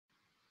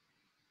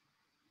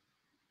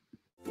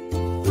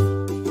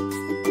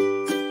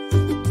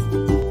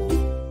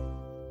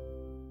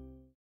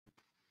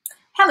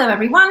Hello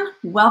everyone,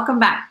 welcome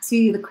back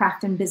to the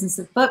Craft and Business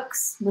of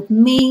Books with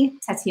me,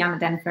 Tetyana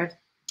Denford.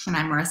 And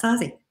I'm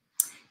Marissa.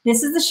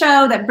 This is the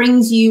show that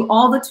brings you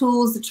all the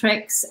tools, the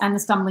tricks, and the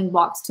stumbling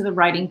blocks to the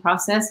writing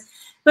process,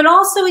 but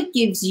also it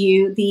gives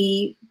you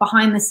the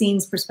behind the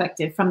scenes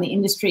perspective from the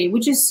industry,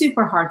 which is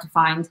super hard to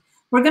find.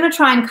 We're going to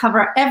try and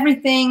cover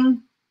everything,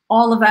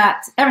 all of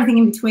that, everything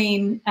in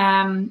between,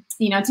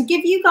 to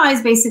give you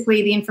guys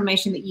basically the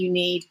information that you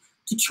need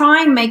to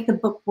try and make the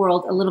book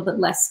world a little bit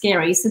less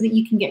scary so that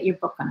you can get your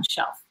book on a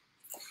shelf.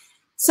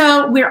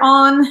 So we're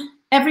on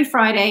every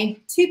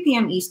Friday, 2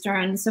 p.m.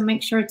 Eastern. So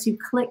make sure to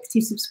click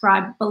to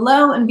subscribe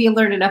below and be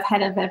alerted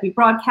ahead of every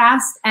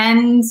broadcast.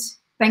 And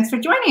thanks for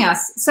joining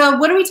us. So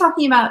what are we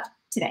talking about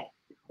today?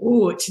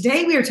 Oh,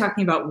 today we are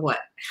talking about what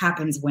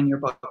happens when your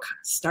book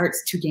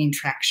starts to gain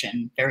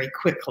traction very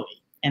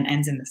quickly and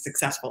ends in the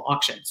successful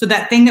auction. So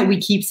that thing that we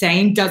keep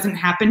saying doesn't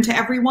happen to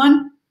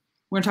everyone.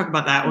 We're going to talk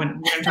about that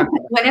when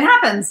it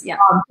happens. Yeah.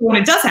 When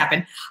it does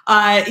happen,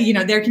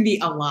 there can be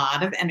a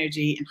lot of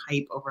energy and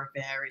hype over a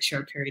very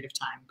short period of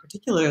time,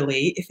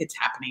 particularly if it's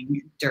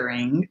happening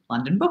during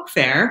London Book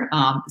Fair.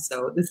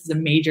 So this is a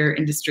major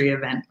industry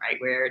event,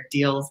 right, where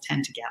deals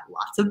tend to get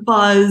lots of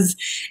buzz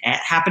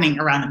happening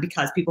around them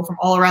because people from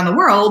all around the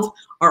world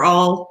are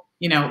all,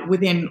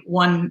 within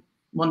one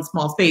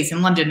small space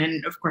in London.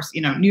 And of course,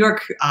 New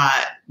York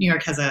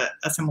has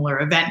a similar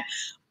event.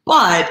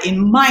 But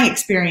in my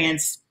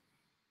experience,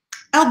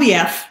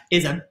 LBF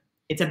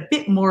it's a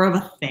bit more of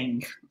a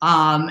thing.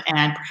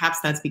 And perhaps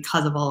that's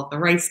because of all of the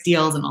rights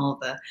deals and all of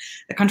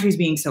the countries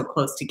being so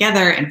close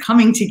together and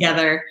coming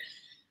together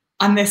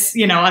on this,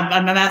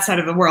 on that side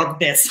of the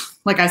world,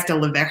 like I still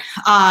live there.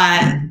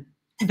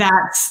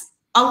 That's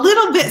a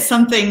little bit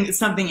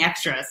something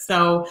extra.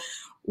 So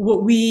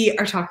what we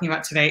are talking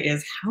about today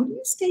is how do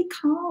you stay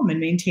calm and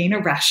maintain a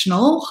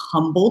rational,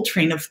 humble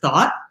train of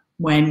thought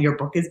when your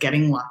book is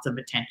getting lots of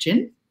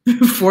attention?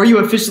 Before you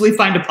officially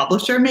find a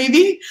publisher,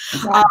 maybe.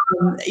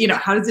 Yeah.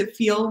 How does it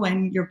feel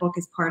when your book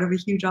is part of a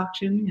huge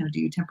auction?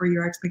 Do you temper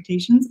your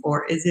expectations,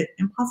 or is it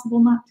impossible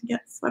not to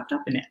get swept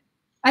up in it?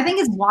 I think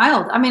it's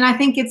wild. I mean, I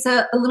think it's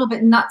a little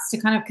bit nuts to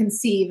kind of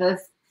conceive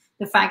of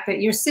the fact that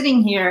you're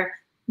sitting here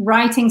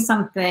writing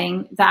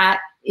something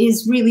that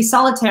is really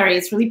solitary.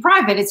 It's really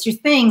private. It's your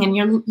thing,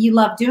 and you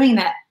love doing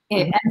that.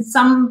 And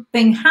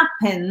something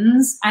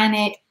happens, and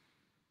it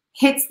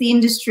hits the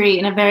industry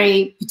in a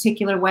very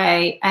particular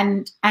way,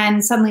 and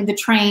suddenly the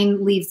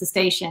train leaves the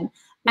station.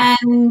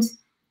 And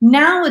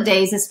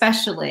nowadays,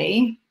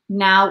 especially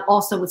now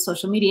also with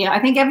social media, I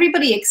think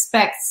everybody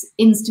expects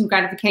instant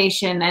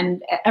gratification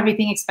and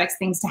everything expects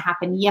things to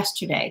happen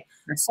yesterday.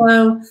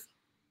 So,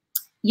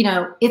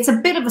 it's a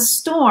bit of a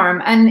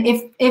storm. And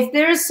if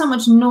there is so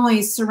much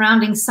noise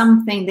surrounding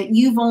something that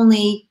you've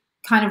only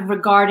kind of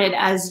regarded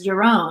as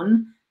your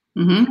own,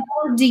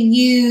 how do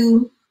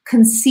you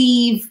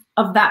conceive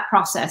of that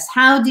process?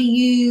 How do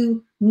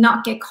you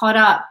not get caught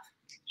up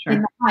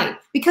in the hype?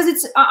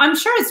 Because I'm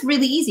sure it's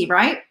really easy,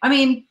 right? I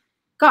mean,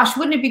 gosh,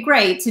 wouldn't it be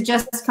great to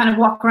just kind of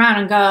walk around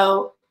and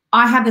go,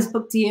 I have this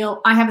book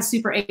deal, I have a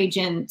super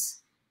agent.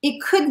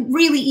 It could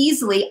really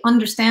easily,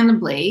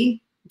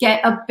 understandably,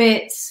 get a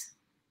bit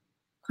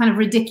kind of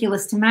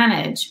ridiculous to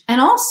manage. And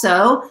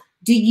also,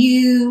 do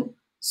you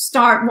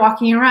start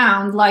walking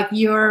around like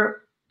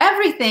you're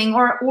everything,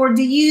 or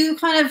do you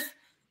kind of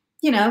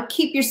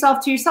keep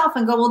yourself to yourself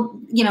and go,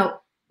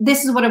 well,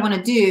 this is what I want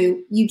to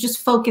do. You just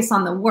focus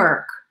on the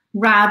work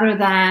rather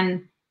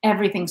than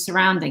everything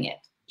surrounding it.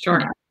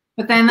 Sure.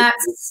 But then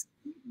that's,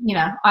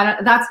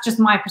 that's just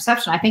my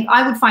perception. I think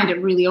I would find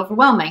it really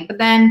overwhelming, but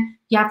then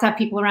you have to have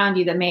people around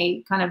you that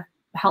may kind of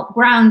help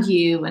ground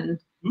you and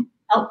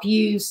help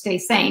you stay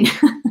sane.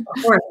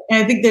 Of course.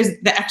 And I think there's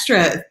the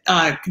extra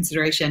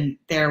consideration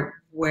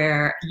there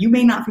where you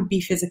may not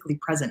be physically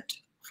present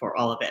for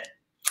all of it,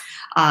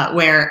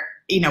 where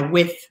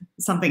with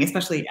something,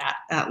 especially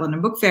at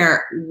London Book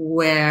Fair,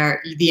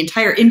 where the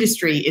entire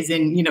industry is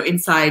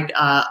inside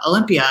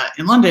Olympia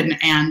in London,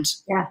 and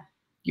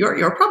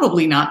you're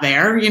probably not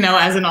there,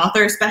 as an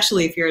author,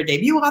 especially if you're a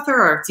debut author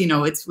or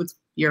it's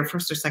your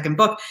first or second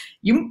book,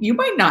 you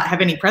might not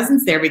have any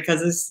presence there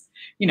because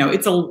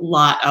it's a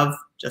lot of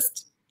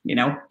just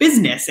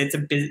business. It's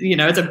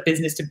a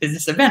business to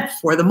business event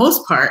for the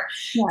most part.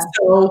 Yeah.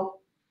 So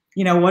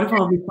what if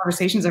all these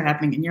conversations are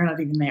happening and you're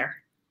not even there?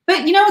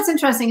 But what's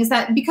interesting is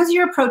that because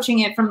you're approaching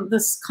it from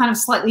this kind of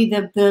slightly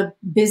the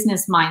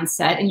business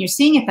mindset and you're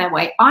seeing it that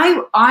way,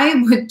 I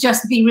would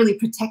just be really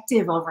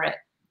protective over it.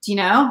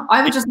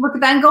 I would just look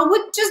at that and go, no,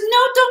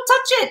 don't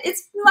touch it.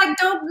 It's like,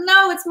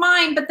 no, it's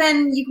mine. But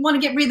then you want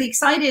to get really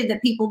excited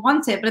that people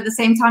want it. But at the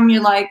same time,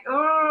 you're like,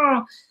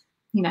 oh,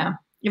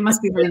 it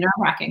must be really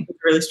nerve-wracking. It's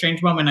a really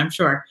strange moment, I'm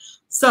sure.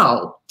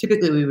 So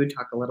typically we would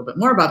talk a little bit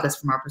more about this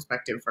from our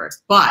perspective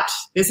first, but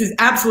this is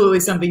absolutely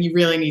something you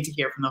really need to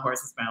hear from the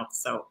horse's mouth.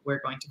 So we're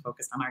going to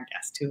focus on our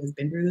guest who has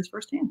been through this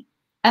firsthand.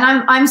 And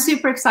I'm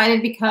super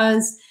excited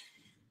because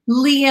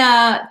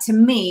Lia, to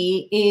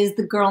me, is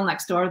the girl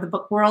next door of the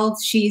book world.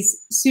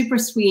 She's super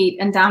sweet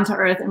and down to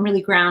earth and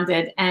really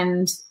grounded.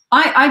 And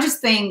I just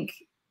think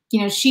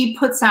you know, she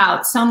puts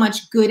out so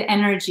much good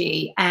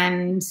energy,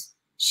 and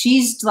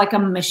she's like a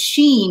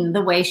machine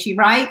the way she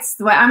writes.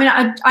 The way, I mean,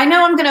 I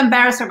know I'm going to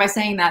embarrass her by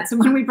saying that, so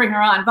when we bring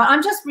her on, but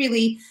I'm just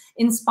really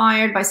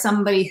inspired by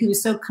somebody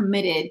who's so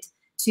committed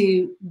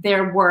to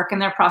their work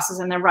and their process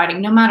and their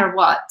writing, no matter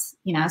what,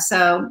 you know.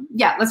 So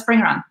yeah, let's bring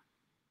her on.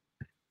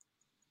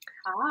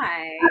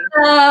 Hi.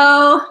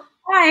 Hello.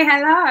 Hi,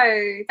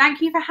 hello.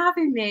 Thank you for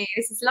having me.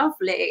 This is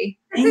lovely.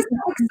 This is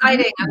so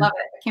exciting. I love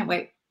it. I can't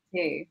wait.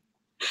 Too.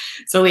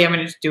 So Lia, I'm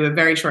going to do a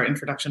very short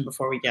introduction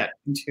before we get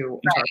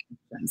into Right.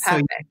 questions.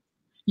 Perfect. So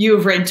you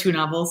have written 2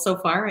 novels so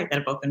far, right, that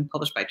have both been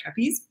published by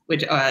Trapeze,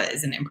 which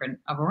is an imprint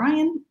of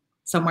Orion,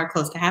 Somewhere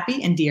Close to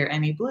Happy, and Dear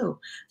Emmie Blue.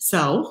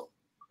 So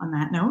on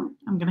that note,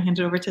 I'm going to hand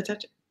it over to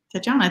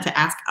Tetyana to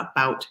ask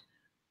about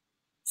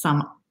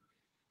some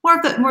more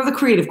of the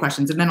creative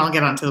questions, and then I'll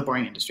get on to the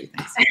boring industry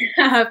things.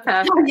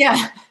 Perfect.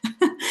 Yeah.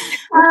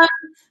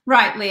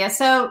 Right, Lia.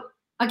 So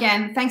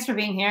again, thanks for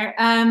being here.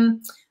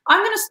 I'm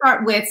going to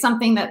start with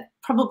something that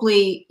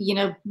probably, you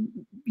know,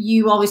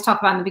 you always talk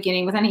about in the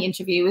beginning with any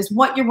interview, is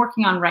what you're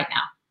working on right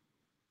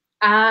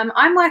now.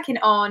 I'm working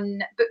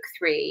on book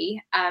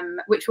 3,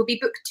 which will be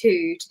book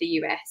 2 to the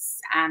US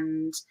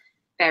and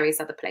various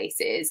other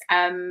places.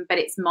 But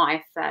it's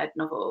my 3rd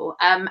novel.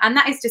 And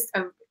that is just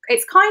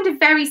it's kind of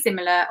very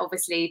similar,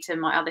 obviously, to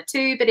my other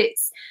 2, but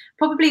it's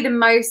probably the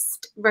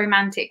most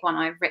romantic one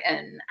I've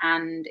written.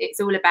 And it's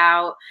all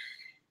about,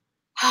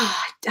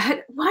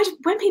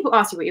 when people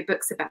ask you what your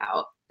book's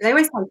about, they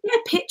always say, yeah,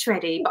 pitch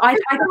ready. But I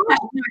don't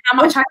actually know how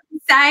much I can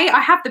say. I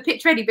have the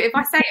pitch ready, but if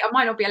I say it, I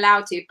might not be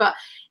allowed to. But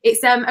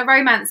it's a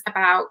romance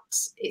about,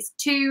 it's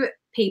 2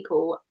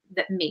 people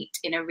that meet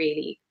in a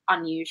really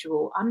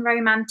unusual,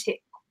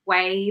 unromantic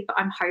way, but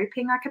I'm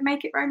hoping I can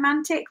make it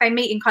romantic. They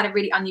meet in kind of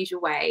really unusual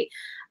way.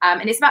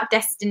 And it's about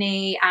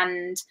destiny,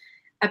 and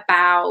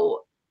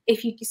about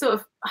if you sort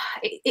of,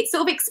 it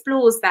sort of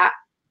explores that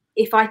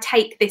if I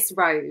take this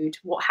road,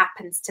 what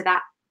happens to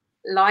that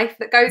life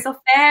that goes off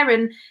there,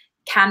 and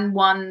can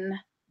one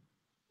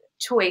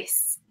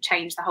choice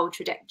change the whole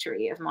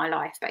trajectory of my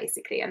life,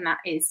 basically. And that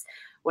is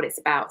what it's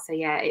about. So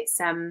yeah, it's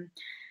I'm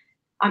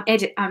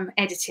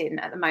editing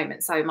at the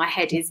moment, so my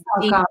head is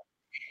deep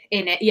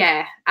in it.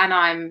 Yeah, and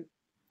I'm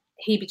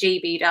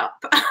heebie-jeebied up.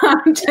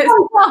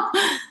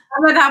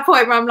 I'm at that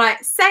point where I'm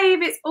like,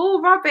 save, it's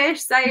all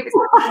rubbish, save, it's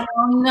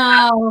oh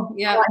no.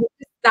 Yeah,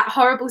 that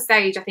horrible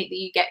stage I think that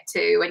you get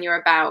to when you're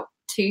about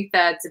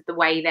 2/3 of the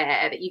way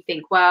there, that you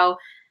think, well,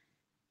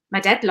 my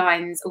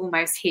deadline's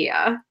almost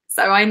here,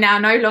 so I now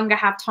no longer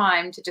have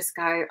time to just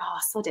go, oh,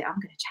 sod it, I'm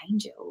going to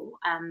change it all.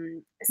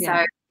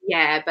 So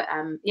yeah, but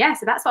yeah,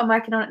 so that's what I'm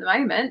working on at the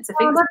moment. So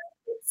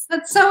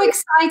that's so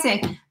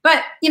exciting.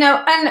 But you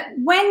know,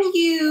 and when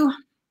you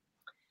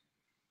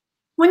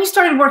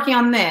started working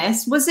on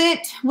this, was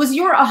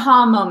your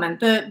aha moment,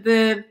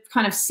 the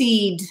kind of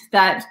seed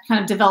that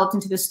kind of developed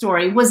into the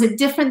story, was it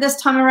different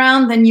this time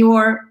around than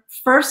your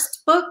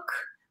first book?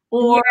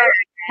 Or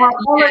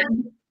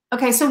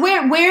okay, so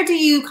where do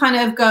you kind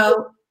of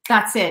go,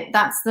 that's it,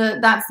 that's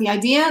the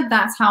idea,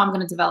 that's how I'm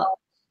going to develop?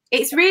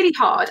 It's really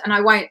hard, and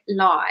I won't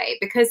lie,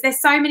 because there's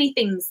so many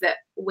things that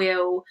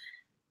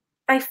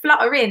they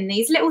flutter in,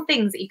 these little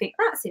things that you think,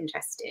 that's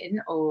interesting,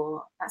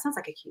 or that sounds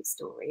like a cute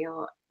story.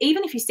 Or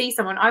even if you see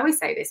someone, I always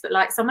say this, but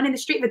like someone in the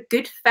street with a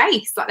good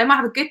face, like they might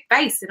have a good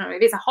face, and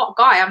if it's a hot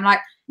guy, I'm like,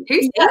 who's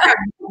he going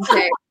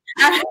to?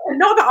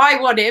 Not that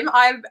I want him.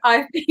 I've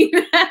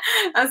been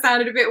that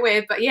sounded a bit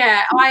weird, but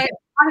yeah,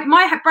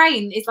 my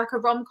brain is like a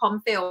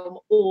rom-com film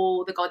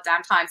all the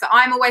goddamn time. So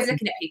I'm always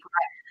looking at people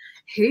like,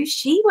 who's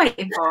she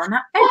waiting for on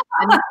that bed?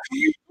 And I'm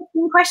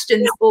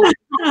questions all the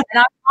time,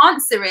 and I'm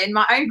answering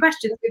my own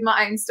questions with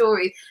my own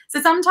stories.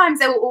 So sometimes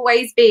there's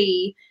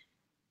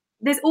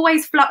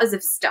always flutters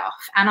of stuff,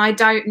 and I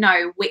don't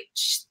know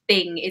which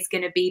thing is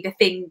going to be the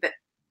thing that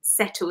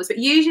settles. But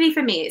usually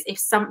for me, it's if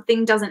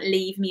something doesn't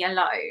leave me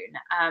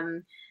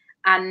alone.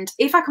 And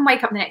if I can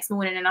wake up the next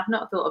morning and I've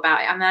not thought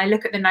about it, and then I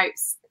look at the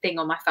notes thing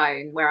on my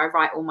phone where I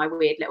write all my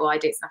weird little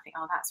ideas, and I think,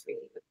 oh, that's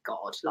really good.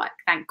 God, like,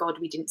 thank God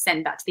we didn't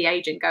send that to the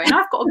agent going,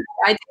 I've got a good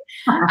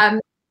idea.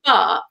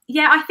 But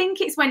yeah, I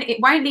think it's when it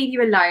won't leave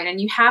you alone,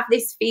 and you have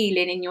this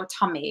feeling in your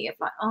tummy of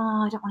like,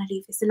 oh, I don't want to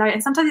leave this alone.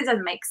 And sometimes it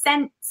doesn't make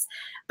sense,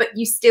 but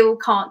you still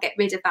can't get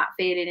rid of that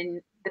feeling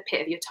in the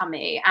pit of your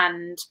tummy.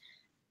 And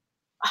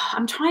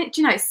I'm trying,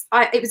 you know,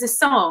 it was a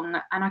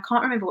song, and I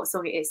can't remember what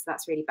song it is, so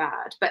that's really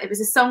bad, but it was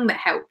a song that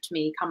helped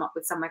me come up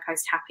with Somewhere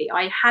Close to Happy.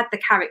 I had the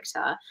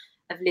character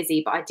of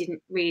Lizzie, but I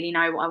didn't really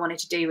know what I wanted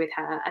to do with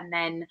her. And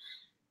then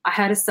I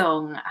heard a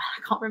song,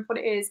 I can't remember what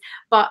it is,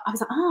 but I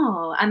was like,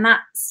 oh, and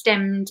that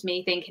stemmed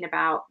me thinking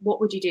about,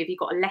 what would you do if you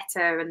got a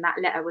letter and that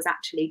letter was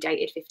actually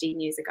dated 15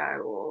 years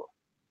ago or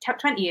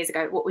 20 years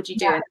ago? What would you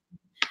do? Yeah.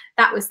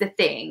 That was the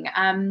thing.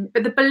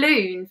 But the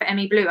balloon for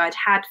Emmie Blue I'd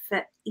had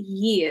for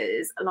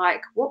years.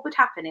 Like, what would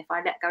happen if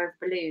I let go of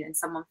the balloon and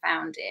someone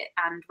found it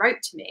and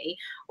wrote to me?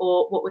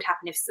 Or what would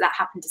happen if that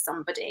happened to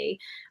somebody?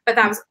 But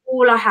that was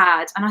all I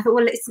had. And I thought,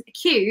 well, it's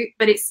cute,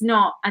 but it's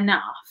not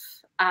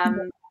enough.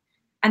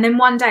 And then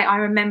one day I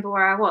remember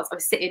where I was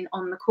sitting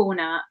on the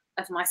corner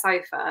of my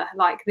sofa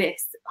like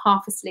this,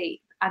 half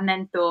asleep, and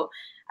then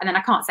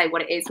I can't say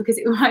what it is because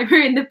it might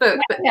ruin the book,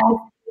 but then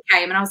it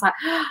came and I was like,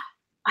 oh,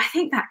 I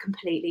think that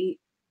completely,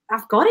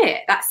 I've got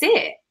it, that's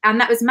it.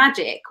 And that was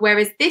magic.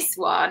 Whereas this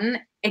one,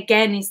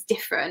 again, is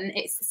different.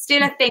 It's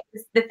still a thing.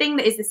 The thing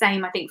that is the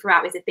same, I think,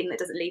 throughout is a thing that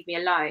doesn't leave me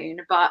alone,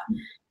 but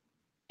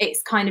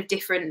it's kind of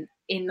different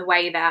in the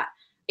way that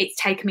it's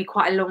taken me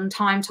quite a long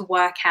time to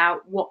work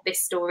out what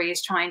this story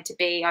is trying to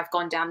be. I've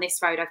gone down this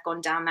road, I've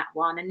gone down that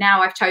one, and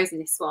now I've chosen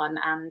this one.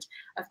 And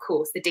of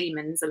course, the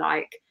demons are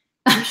like,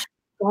 you should have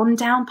gone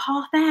down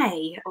path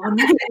A. Or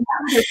no,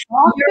 you're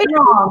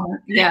wrong.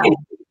 Yeah.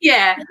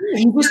 Yeah.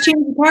 You just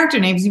change the character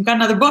names. You've got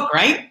another book,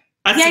 right?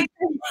 That's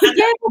true.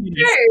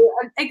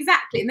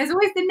 Exactly. And there's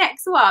always the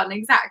next one.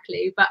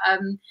 Exactly. But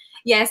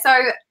yeah, so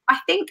I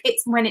think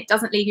it's when it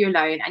doesn't leave you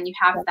alone and you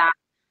have that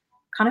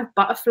kind of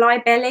butterfly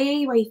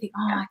belly where you think,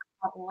 oh, I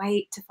can't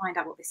wait to find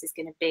out what this is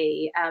going to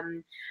be.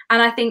 And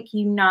I think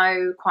you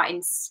know quite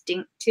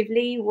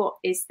instinctively what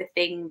is the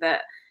thing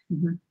that,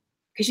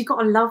 because you've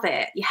got to love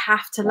it. You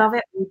have to love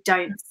it. You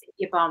don't sit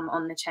your bum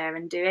on the chair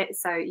and do it.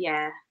 So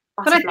yeah.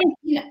 But I think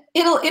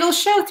it'll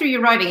show through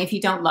your writing if you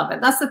don't love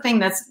it. That's the thing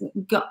that's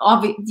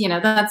obvious.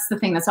 That's the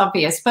thing that's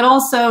obvious. But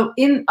also,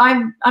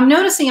 I'm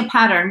noticing a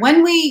pattern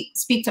when we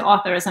speak to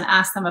authors and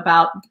ask them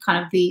about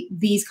kind of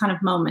these kind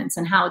of moments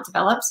and how it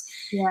develops.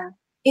 Yeah,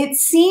 it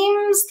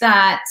seems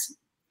that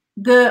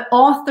the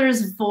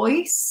author's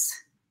voice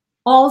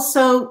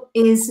also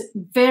is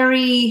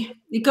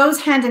it goes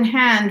hand in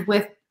hand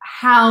with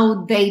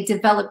how they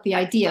develop the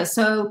idea.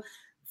 So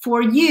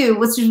for you,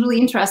 which is really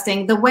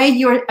interesting, the way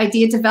your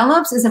idea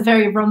develops is a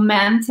very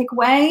romantic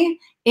way.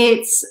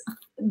 It's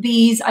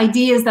these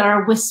ideas that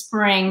are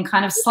whispering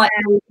kind of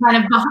slightly kind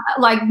of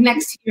like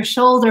next to your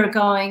shoulder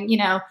going,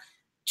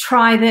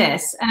 try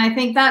this. And I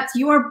think that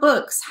your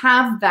books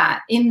have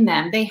that in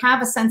them. They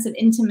have a sense of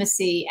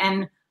intimacy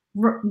and,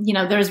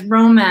 there's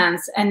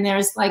romance and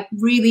there's like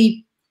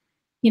really,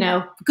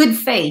 good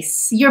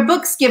face. Your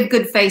books give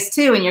good face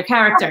too in your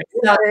characters.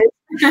 So.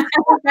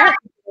 Very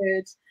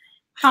good.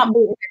 Can't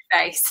beat a good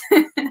face.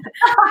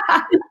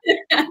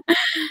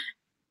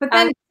 But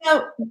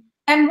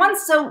then,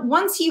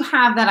 once you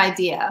have that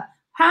idea,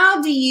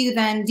 how do you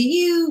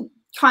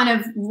kind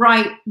of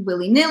write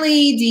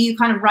willy-nilly? Do you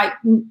kind of write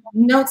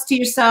notes to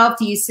yourself?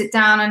 Do you sit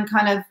down and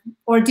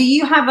or do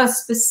you have a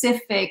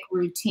specific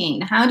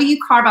routine? How do you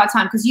carve out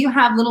time? Because you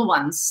have little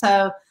ones,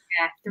 so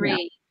yeah, 3 of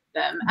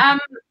them.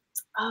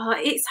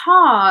 It's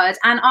hard,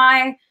 and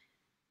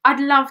I'd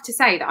love to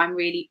say that I'm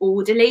really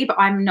orderly, but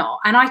I'm not.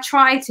 And I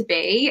try to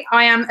be.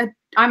 I'm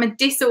a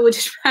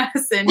disordered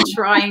person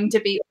trying to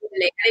be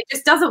orderly. And it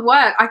just doesn't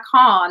work. I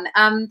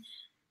can't.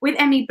 With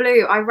Emmie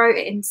Blue, I wrote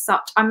it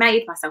I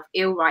made myself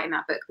ill writing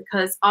that book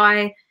because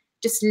I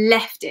just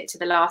left it to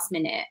the last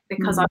minute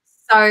because I was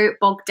so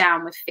bogged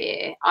down with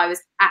fear. I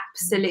was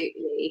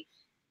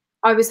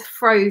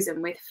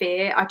frozen with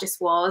fear. I just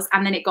was.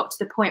 And then it got to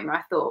the point where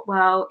I thought,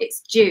 well,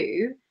 it's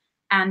due.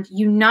 And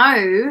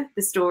the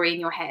story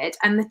in your head.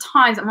 And the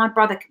times that my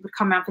brother would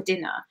come around for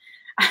dinner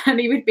and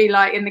he would be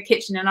like in the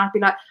kitchen and I'd be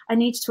like, I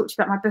need to talk to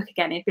you about my book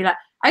again. He'd be like,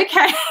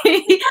 okay.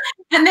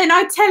 And then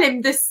I'd tell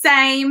him the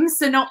same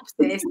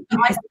synopsis.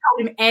 I told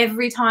him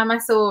every time I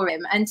saw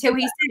him until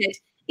he said,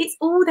 it's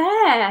all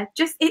there.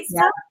 It's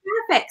so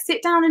perfect.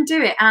 Sit down and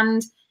do it.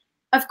 And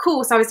of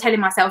course I was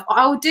telling myself,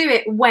 I'll do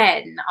it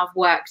when I've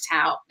worked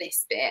out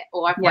this bit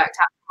or I've worked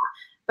out.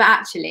 But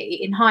actually,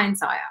 in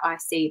hindsight, I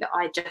see that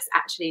I just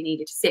actually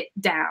needed to sit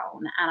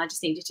down and I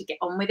just needed to get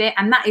on with it.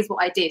 And that is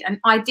what I did. And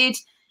I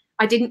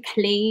didn't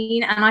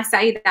clean. And I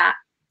say that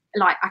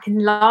like I can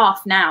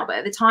laugh now, but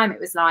at the time it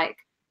was like,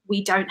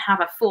 we don't have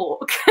a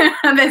fork.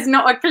 There's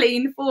not a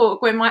clean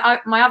fork. When my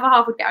other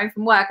half would get home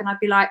from work and I'd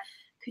be like,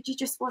 could you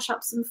just wash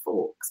up some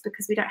forks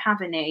because we don't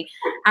have any?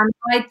 And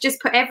I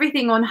just put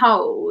everything on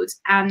hold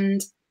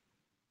and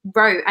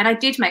wrote. And I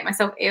did make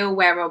myself ill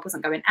where I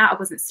wasn't going out, I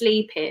wasn't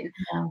sleeping.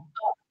 Yeah.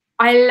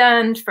 I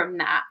learned from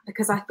that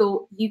because I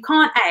thought you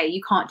can't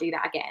do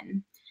that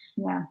again.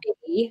 Yeah.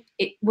 B,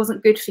 it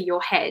wasn't good for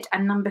your head.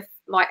 And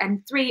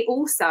and 3,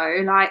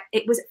 also, like,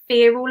 it was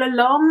fear all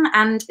along,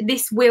 and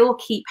this will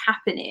keep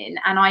happening.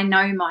 And I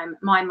know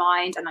my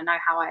mind, and I know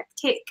how I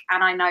tick,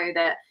 and I know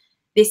that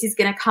this is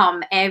going to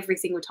come every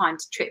single time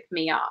to trip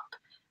me up.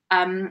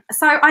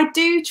 So I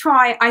do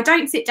try. I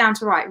don't sit down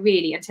to write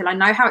really until I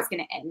know how it's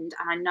going to end,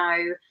 and I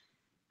know.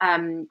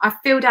 I've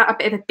filled out a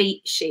bit of a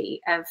beat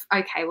sheet of,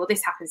 okay, well,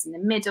 this happens in the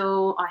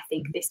middle. I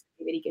think this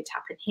would be really good to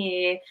happen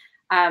here.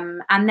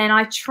 And then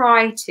I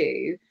try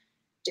to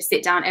just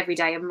sit down every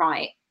day and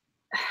write,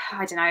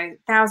 I don't know,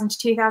 1,000 to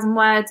 2,000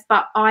 words.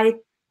 But I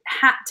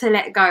had to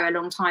let go a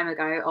long time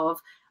ago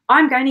of,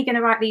 I'm only going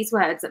to write these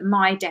words at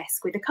my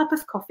desk with a cup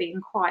of coffee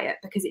and quiet,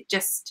 because it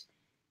just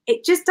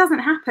doesn't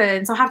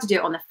happen. So I have to do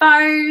it on the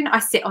phone. I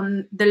sit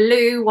on the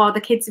loo while the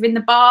kids are in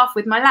the bath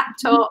with my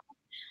laptop.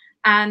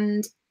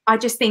 And I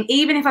just think,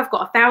 even if I've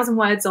got 1,000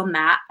 words on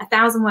that,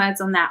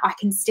 I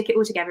can stick it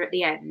all together at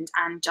the end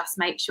and just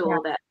make sure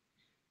that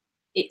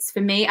it's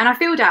for me. And I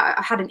filled out,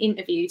 I had an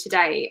interview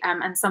today,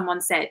 and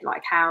someone said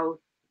like how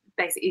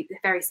basically a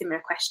very similar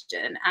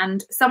question,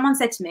 and someone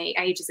said to me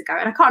ages ago,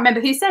 and I can't remember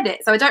who said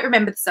it, so I don't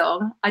remember the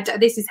song.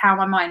 This is how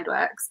my mind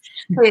works.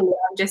 Clearly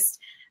I'm just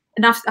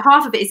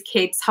half of it is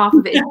kids, half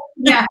of it is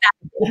yeah.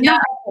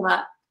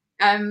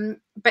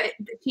 But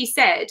she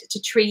said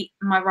to treat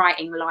my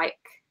writing like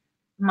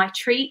my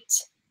treat,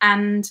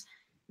 and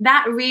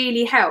that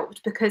really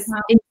helped, because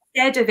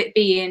instead of it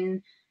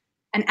being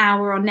an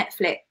hour on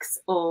Netflix,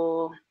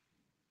 or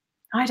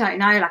I don't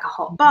know, like a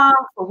hot bath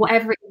or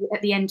whatever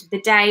at the end of the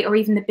day, or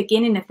even the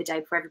beginning of the day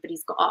before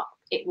everybody's got up,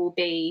 it will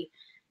be,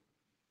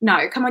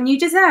 no, come on, you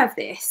deserve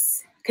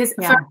this. Because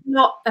for a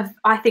lot of,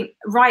 I think,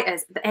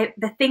 writers,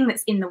 the thing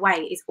that's in the way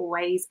is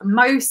always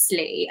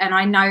mostly, and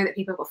I know that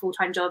people have got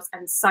full-time jobs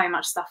and so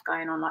much stuff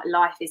going on, like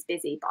life is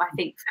busy, but I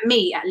think for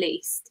me at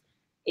least,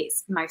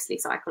 it's mostly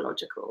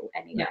psychological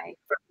anyway,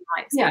 from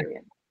my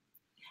experience.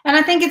 And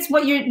I think it's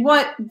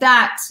what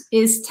that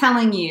is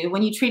telling you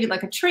when you treat it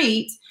like a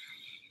treat.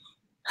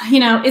 You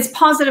know, it's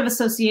positive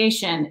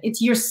association.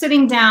 It's you're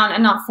sitting down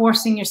and not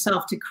forcing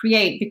yourself to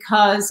create,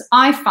 because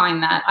I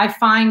find that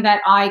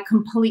I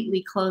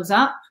completely close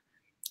up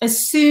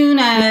as soon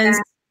as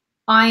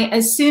I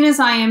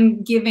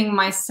am giving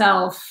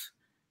myself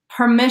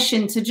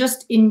permission to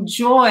just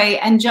enjoy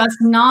and just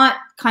not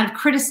kind of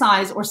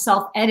criticize or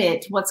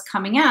self-edit what's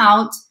coming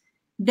out.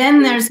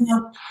 Then there's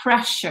no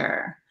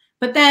pressure.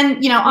 But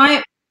then,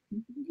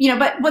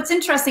 but what's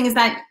interesting is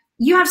that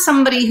you have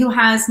somebody who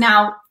has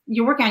now,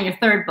 you're working on your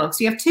third book,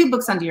 so you have 2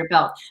 books under your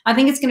belt. I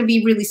think it's going to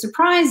be really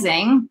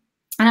surprising,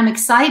 and I'm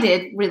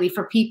excited really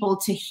for people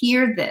to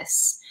hear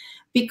this,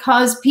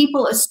 because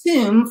people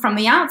assume from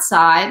the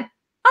outside,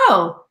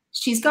 oh,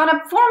 she's got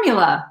a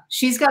formula.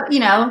 She's got,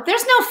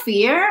 there's no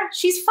fear.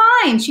 She's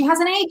fine. She has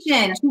an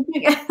agent.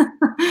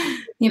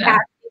 It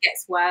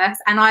gets worse.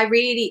 And I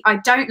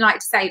don't like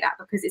to say that,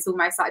 because it's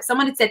almost like if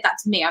someone had said that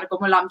to me, I'd have gone,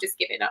 well, I'm just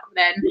giving up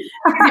then.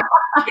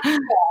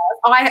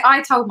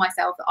 I told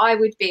myself that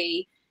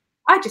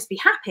I'd just be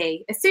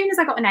happy. As soon as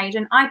I got an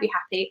agent, I'd be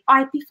happy.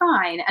 I'd be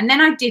fine. And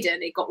then I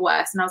didn't. It got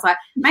worse. And I was like,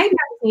 maybe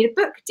I just need a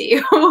book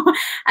deal.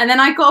 And then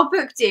I got a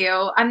book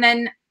deal. And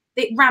then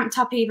it ramped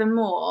up even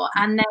more.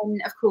 And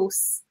then, of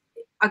course,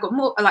 I got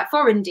more like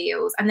foreign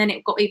deals. And then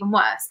it got even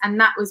worse. And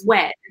that was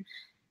when,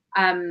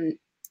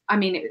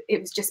 it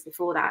was just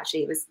before that,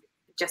 actually. It was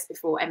just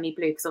before Emmie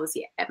Blue, because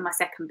obviously my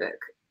second book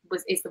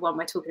is the one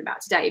we're talking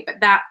about today. But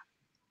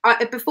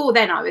before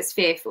then, I was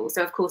fearful.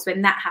 So, of course,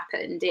 when that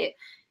happened,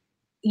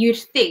 you'd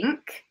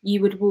think you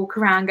would walk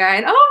around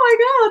going, oh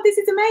my God, this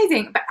is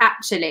amazing. But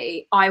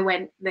actually, I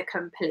went the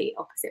complete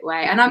opposite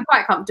way. And I'm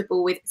quite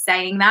comfortable with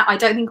saying that. I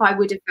don't think I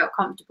would have felt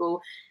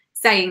comfortable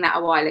saying that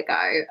a while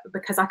ago,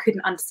 because I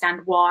couldn't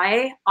understand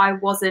why I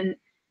wasn't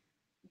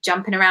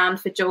jumping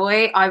around for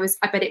joy.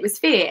 But it was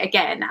fear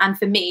again. And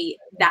for me,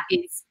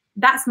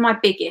 that's my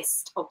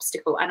biggest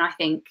obstacle. And I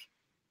think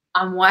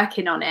I'm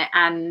working on it,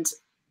 and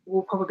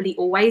will probably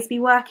always be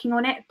working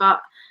on it.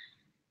 But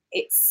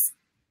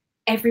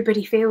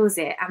everybody feels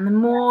it, and the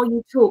more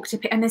you talk to,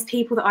 and there's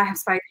people that I have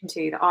spoken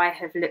to that I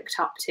have looked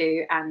up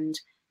to and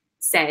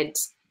said,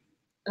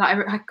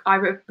 like I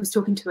was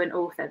talking to an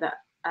author that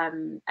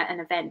at an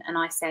event, and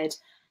I said,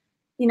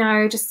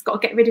 just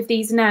got to get rid of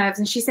these nerves,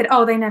 and she said,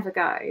 oh, they never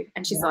go.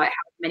 And she's like,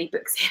 how many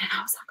books in? And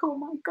I was like, oh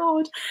my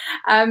God.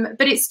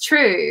 But it's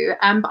true.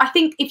 But I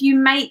think if you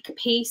make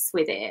peace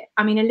with it,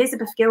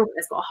 Elizabeth Gilbert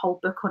has got a whole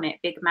book on it,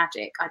 Big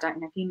Magic. I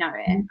don't know if you know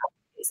it.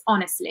 It's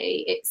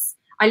honestly,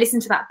 I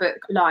listen to that book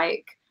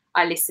like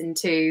I listen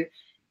to,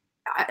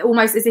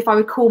 almost as if I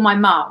would call my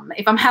mum.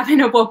 If I'm having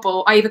a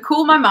wobble, I either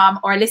call my mum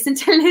or I listen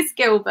to Liz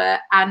Gilbert,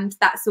 and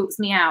that sorts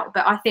me out.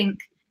 But I think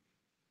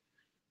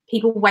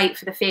people wait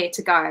for the fear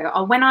to go.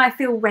 Or when I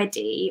feel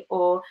ready,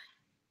 or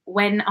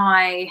when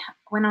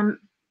I'm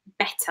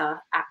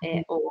better at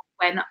it, or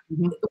when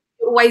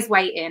always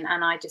waiting,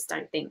 and I just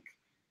don't think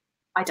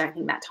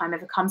that time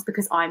ever comes,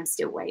 because I'm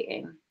still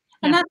waiting.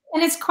 And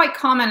it's quite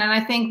common. And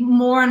I think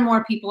more and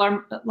more people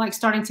are like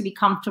starting to be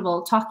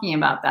comfortable talking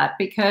about that,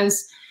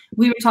 because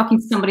we were talking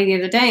to somebody the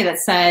other day that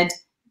said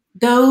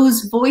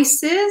those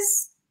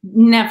voices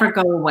never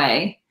go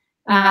away.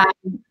 And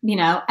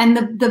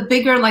the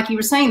bigger, like you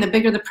were saying, the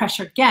bigger the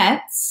pressure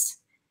gets,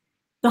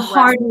 the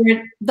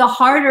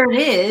harder it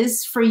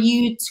is for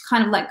you to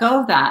kind of let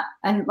go of that.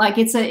 And like,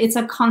 it's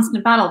a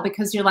constant battle,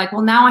 because you're like,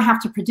 well, now I have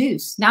to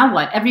produce. Now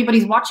what?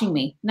 Everybody's watching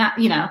me now,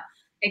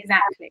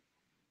 Exactly.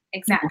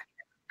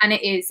 And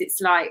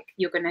it's like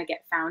you're going to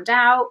get found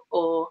out,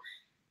 or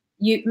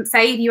you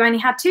say you only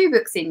had 2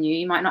 books in you,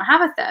 you might not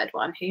have a third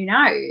one, who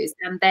knows?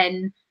 And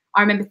then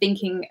I remember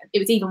thinking it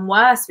was even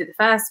worse with the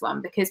first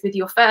one, because with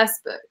your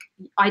first book,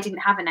 I didn't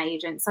have an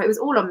agent. So it was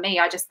all on me.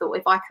 I just thought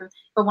if I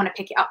want to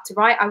pick it up to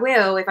write, I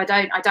will. If I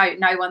don't, I don't.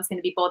 No one's going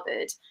to be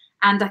bothered.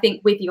 And I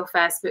think with your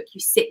first book,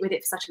 you sit with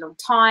it for such a long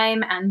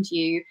time, and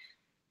you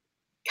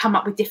come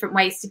up with different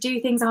ways to do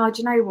things. Oh, do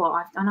you know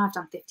what? I know I've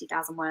done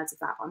 50,000 words of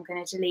that, but I'm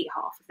going to delete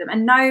half of them,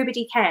 and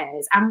nobody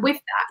cares. And with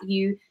that,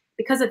 you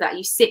because of that,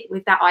 you sit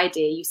with that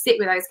idea, you sit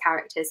with those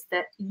characters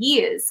for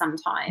years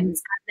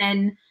sometimes.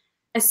 And then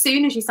as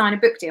soon as you sign a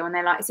book deal and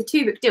they're like, it's a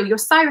 2-book deal, you're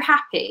so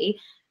happy.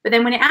 But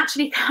then when it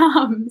actually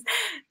comes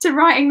to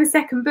writing the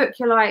second book,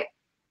 you're like,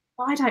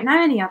 well, I don't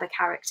know any other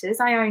characters.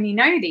 I only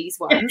know these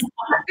ones.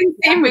 I've been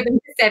sitting with them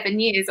for 7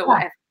 years or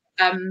whatever.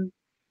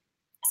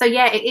 So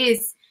yeah,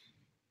 it's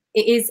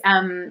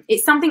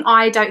something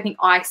I don't think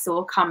I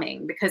saw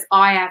coming, because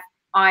I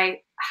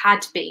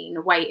had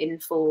been waiting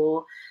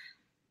for,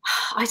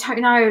 I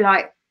don't know,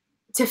 like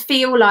to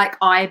feel like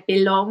I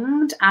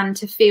belonged and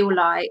to feel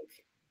like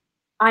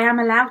I am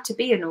allowed to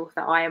be an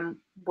author. I am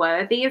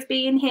worthy of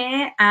being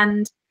here.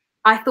 And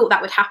I thought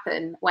that would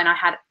happen when I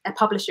had a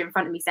publisher in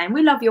front of me saying,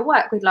 we love your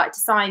work, we'd like to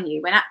sign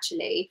you. When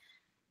actually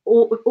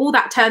all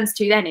that turns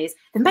to then is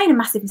they've made a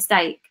massive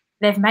mistake.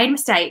 They've made a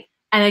mistake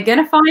and they're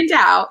going to find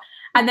out.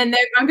 And then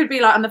I'm going to be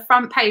like on the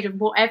front page of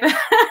whatever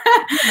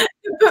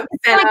the book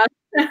seller.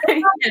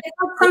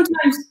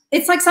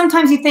 It's like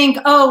sometimes you think,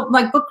 oh,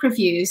 like book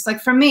reviews.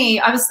 Like for me,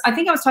 I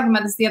think I was talking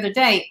about this the other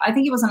day. I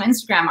think it was on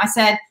Instagram. I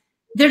said,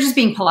 they're just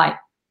being polite.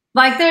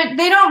 Like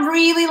they don't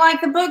really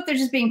like the book. They're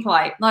just being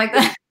polite. Like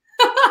that.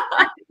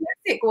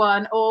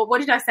 One, or what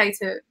did I say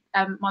to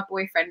my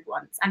boyfriend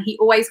once, and he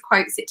always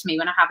quotes it to me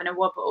when I'm having a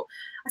wobble.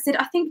 I said,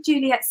 I think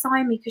Juliet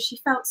signed me because she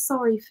felt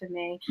sorry for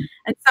me.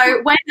 And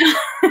so when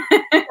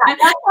that's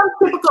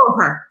typical of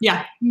her.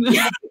 Yeah.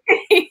 Yeah.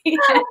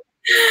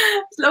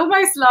 It's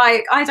almost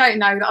like, I don't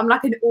know, that I'm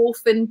like an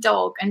orphan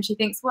dog, and she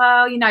thinks,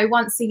 well, you know,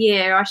 once a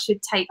year I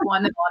should take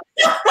one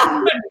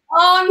on.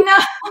 Oh no.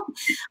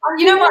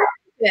 You know what?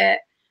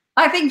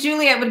 I think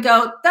Juliet would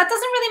go, that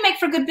doesn't really make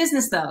for good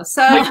business though.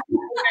 So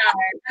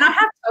and I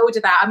have told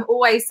her that. I'm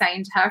always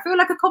saying to her, I feel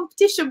like a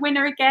competition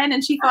winner again,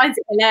 and she finds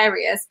it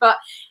hilarious. But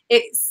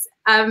it's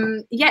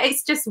yeah,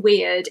 it's just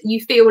weird.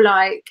 You feel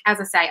like,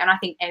 as I say, and I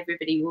think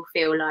everybody will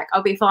feel like,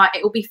 I'll be fine,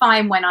 it will be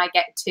fine when I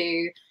get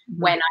to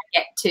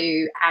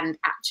and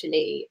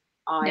actually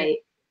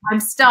I'm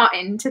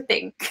starting to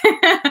think,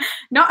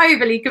 not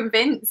overly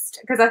convinced,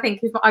 because I think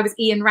if I was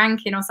Ian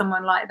Rankin or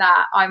someone like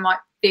that, I might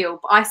feel,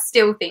 but I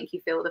still think you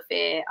feel the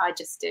fear. I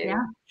just do.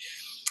 Yeah.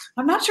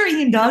 I'm not sure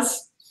Ian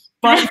does,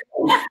 but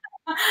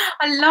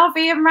I love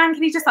Ian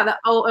Rankin. He's just like the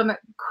ultimate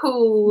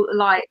cool,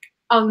 like,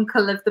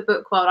 uncle of the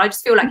book world. I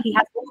just feel like he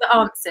has all the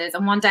answers,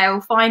 and one day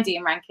I'll find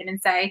Ian Rankin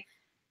and say,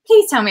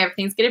 please tell me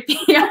everything's going to be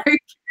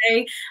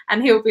okay,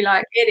 and he'll be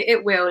like,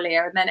 it will,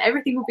 Leah, and then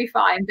everything will be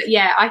fine. But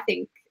yeah, I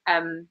think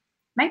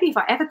maybe if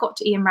I ever got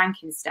to Ian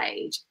Rankin's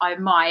stage, I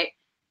might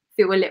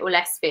feel a little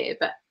less fear,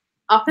 but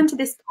up until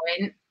this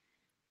point,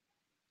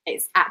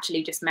 it's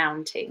actually just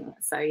mounting.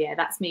 So yeah,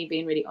 that's me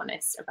being really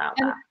honest about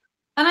that.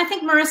 And I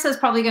think Marissa is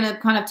probably going to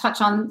kind of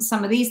touch on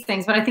some of these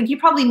things, but I think you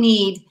probably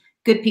need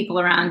good people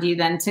around you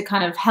then to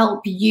kind of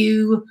help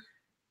you,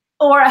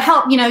 or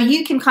help, you know,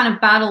 you can kind of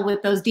battle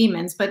with those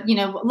demons, but, you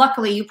know,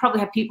 luckily you probably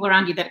have people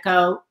around you that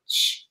go,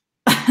 shh.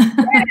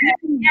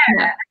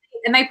 Yeah.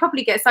 And they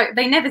probably get, so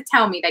they never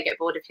tell me they get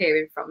bored of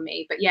hearing from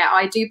me, but yeah,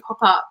 I do pop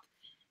up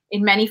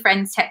in many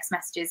friends' text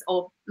messages,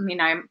 or, you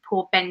know,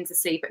 poor Ben's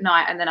asleep at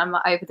night, and then I'm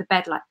like over the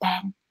bed like,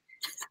 Ben,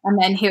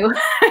 and then he'll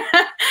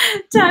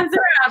turns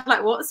around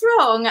like, what's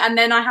wrong? And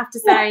then I have to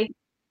say,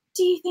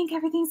 do you think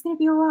everything's going to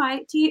be all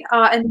right? Do you?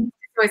 And he's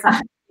always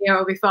like, yeah,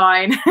 it'll be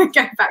fine.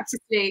 Go back to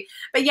sleep.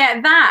 But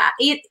yeah, that,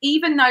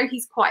 even though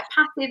he's quite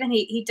passive and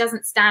he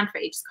doesn't stand for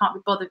it, he just can't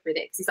be bothered with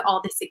it because he's like, oh,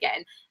 this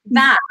again.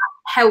 That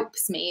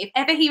helps me. If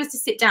ever he was to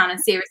sit down and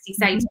seriously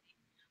say to me,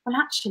 well,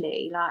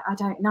 actually, like, I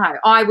don't know,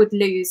 I'd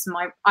lose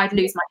my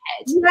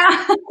head.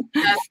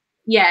 Yeah.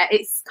 Yeah,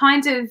 it's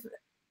kind of,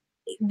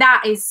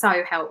 that is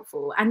so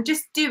helpful. And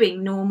just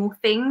doing normal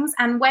things.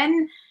 And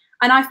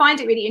I find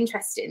it really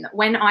interesting that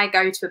when I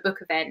go to a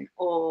book event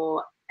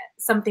or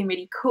something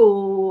really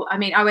cool, I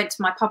mean, I went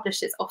to my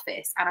publisher's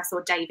office and I saw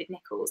David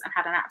Nichols and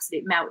had an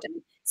absolute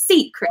meltdown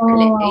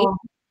secretly. Oh.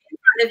 In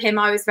front of him,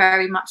 I was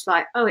very much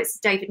like, oh, it's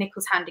David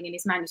Nichols handing in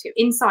his manuscript.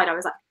 Inside, I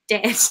was like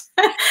dead.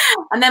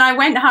 And then I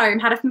went home,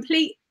 had a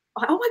complete,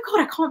 oh my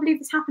God, I can't believe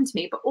this happened to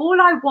me. But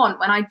all I want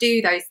when I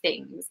do those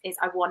things is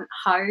I want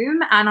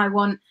home, and I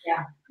want,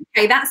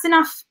 okay, that's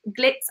enough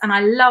glitz and I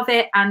love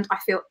it. And I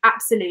feel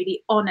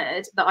absolutely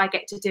honored that I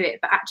get to do it.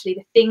 But actually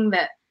the thing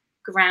that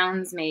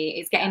grounds me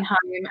is getting home.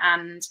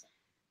 And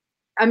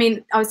I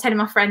mean, I was telling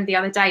my friend the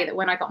other day that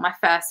when I got my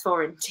first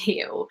foreign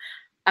deal,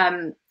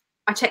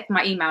 I checked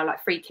my email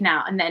like freaking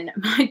out, and then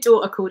my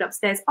daughter called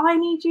upstairs, I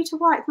need you to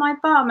wipe my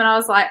bum, and I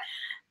was like,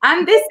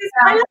 and this is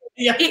my life.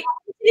 It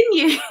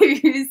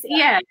continues.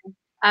 Yeah.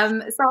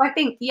 So I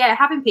think, yeah,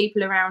 having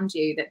people around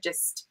you that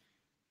just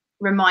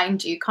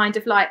remind you kind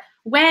of like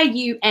where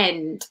you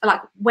end,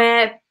 like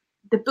where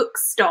the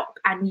books stop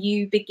and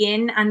you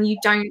begin, and you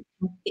don't,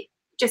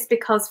 just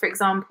because, for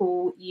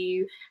example,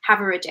 you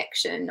have a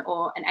rejection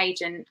or an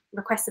agent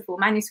requests a full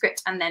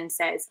manuscript and then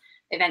says,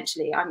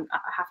 eventually I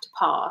have to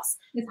pass.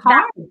 It's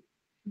hard.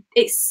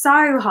 It's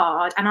so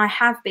hard. And I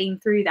have been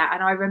through that.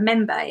 And I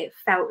remember it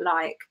felt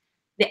like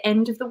the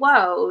end of the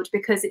world,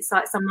 because it's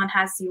like someone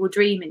has your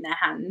dream in their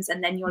hands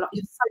and then you're like,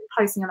 you're so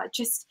close and you're like,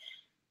 just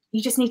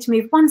you just need to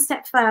move one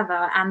step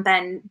further and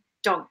then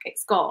donk,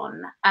 it's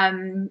gone.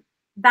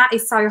 That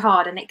is so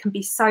hard, and it can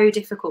be so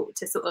difficult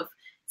to sort of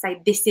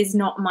say, this is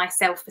not my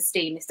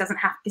self-esteem.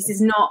 This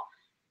is not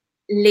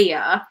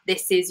Lia,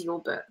 this is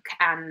your book,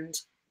 and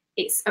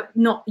it's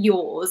not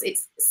yours,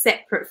 it's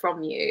separate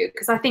from you.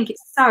 Because I think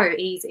it's so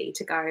easy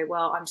to go,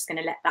 well, I'm just going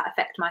to let that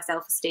affect my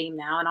self-esteem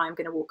now, and I'm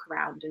going to walk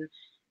around and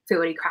feel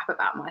really crap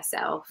about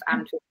myself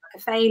and feel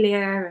like a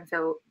failure and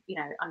feel, you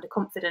know,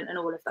 underconfident and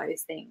all of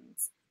those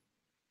things.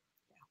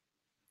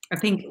 I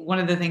think one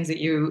of the things that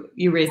you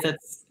raised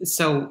that's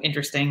so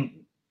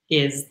interesting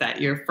is that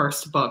your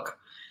first book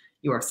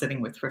you are sitting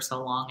with for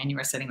so long, and you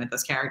are sitting with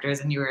those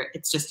characters, and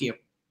it's just you,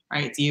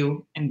 right? It's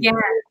you, and yeah,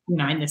 you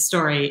know, in this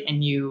story,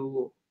 and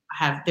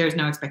there's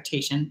no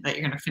expectation that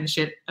you're going to finish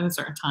it at a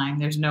certain time.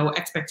 There's no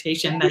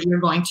expectation that you're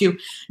going to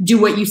do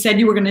what you said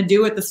you were going to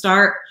do at the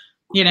start,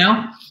 you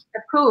know?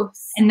 Of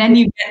course. And then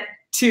you get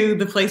to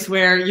the place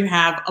where you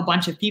have a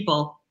bunch of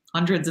people,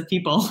 hundreds of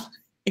people,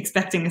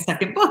 expecting a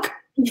second book.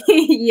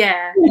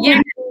 Yeah.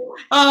 And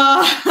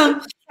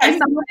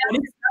someone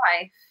else's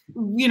life.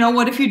 You know,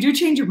 what if you do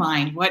change your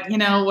mind? What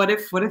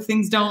if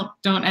things don't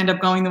end up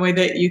going the way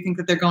that you think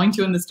that they're going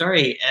to in the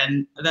story?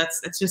 And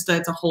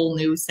it's a whole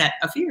new set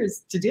of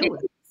fears to deal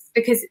with.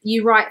 Because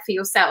you write for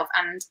yourself.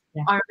 And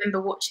I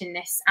remember watching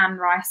this Anne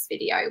Rice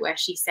video where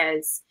she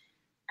says,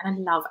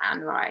 and I love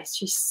Anne Rice,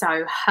 she's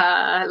so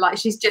her, like,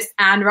 she's just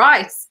Anne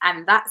Rice,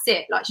 and that's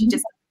it. Like, she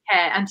just doesn't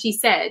care. And she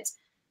said,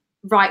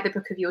 write the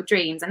book of your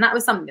dreams. And that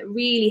was something that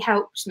really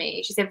helped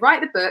me. She said,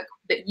 write the book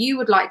that you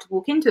would like to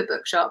walk into a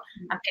bookshop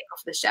and pick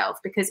off the shelf,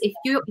 because if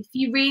you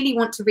really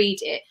want to read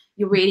it,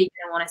 you're really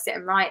going to want to sit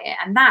and write it.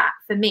 And that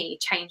for me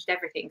changed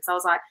everything, because I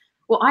was like,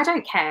 well, I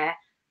don't care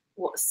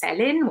what's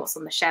selling, what's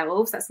on the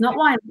shelves, that's not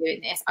why I'm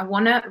doing this. I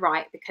want to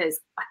write because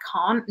I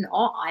can't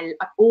not.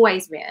 I've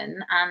always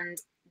written,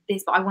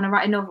 but I want to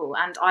write a novel.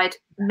 And I'd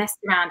messed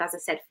around, as I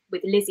said,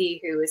 with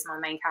Lizzie, who was my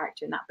main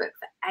character in that book,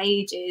 for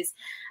ages,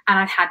 and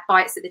I'd had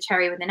bites at the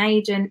cherry with an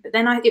agent. But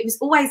then it was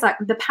always like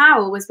the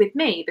power was with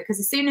me, because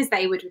as soon as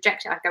they would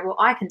reject it, I'd go, well,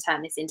 I can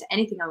turn this into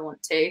anything I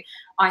want to.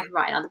 I can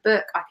write another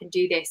book, I can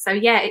do this. So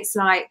yeah, it's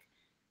like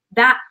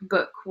that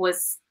book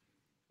was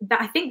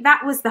I think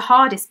that was the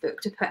hardest book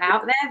to put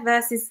out there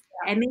versus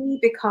Emmie,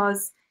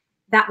 because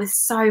that was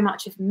so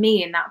much of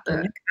me in that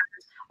book. And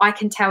I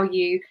can tell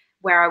you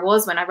where I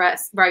was when I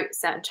wrote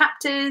certain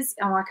chapters.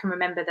 Oh, I can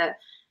remember that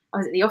I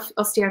was at the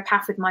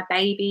osteopath with my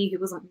baby who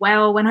wasn't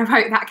well when I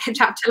wrote that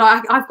chapter.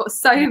 Like, I've got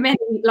so many,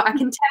 like, I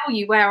can tell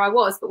you where I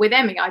was. But with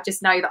Emmie, I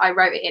just know that I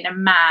wrote it in a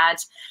mad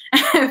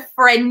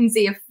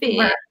frenzy of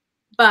fear. Right.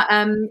 But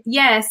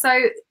yeah,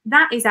 so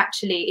that is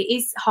actually, it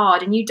is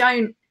hard, and you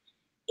don't,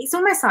 it's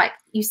almost like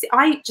you see,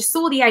 I just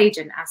saw the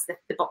agent as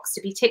the box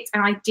to be ticked,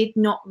 and I did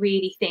not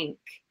really think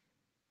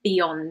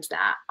beyond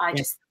that. I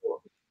just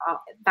thought,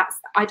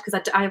 because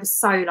I was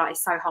so like,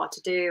 it's so hard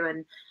to do,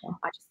 and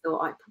I just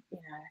thought, I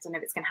don't know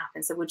if it's going to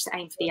happen, so we'll just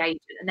aim for the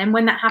agent. And then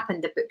when that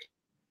happened, the book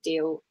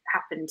deal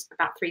happened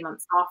about 3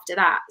 months after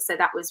that. So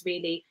that was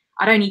really,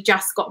 I'd only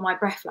just got my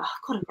breath, like, oh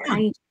God, I've got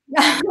an agent.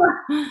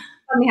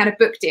 Suddenly had a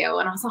book deal,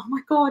 and I was like, oh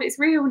my God, it's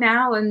real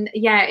now. And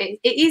yeah, it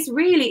is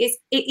really, it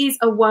is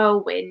a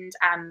whirlwind,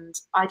 and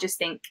I just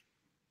think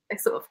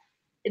it's sort of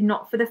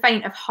not for the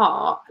faint of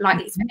heart.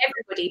 Like, it's for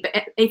everybody,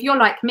 but if you're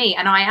like me,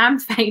 and I am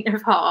faint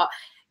of heart,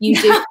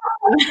 you do.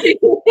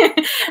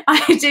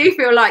 I do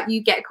feel like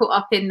you get caught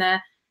up in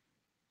the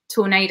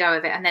tornado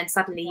of it, and then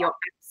suddenly you're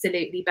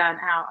absolutely burnt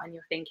out, and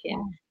you're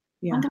thinking,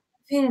 I'm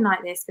feeling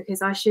like this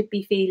because I should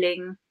be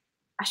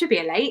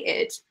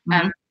elated.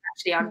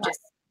 Actually, I'm just,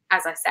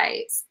 as I say,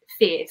 it's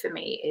fear for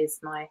me is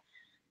my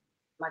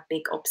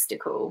big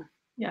obstacle.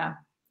 Yeah.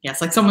 Yes,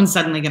 like someone's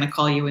suddenly going to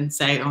call you and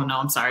say, oh no,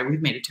 I'm sorry,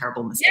 we've made a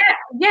terrible mistake.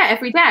 Yeah,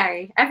 every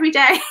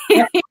day.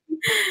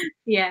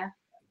 Yeah.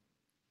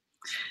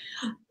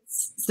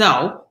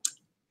 So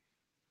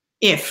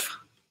if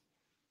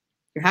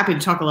you're happy to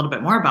talk a little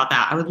bit more about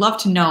that, I would love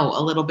to know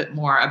a little bit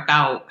more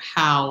about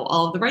how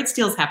all of the rights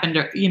deals happened,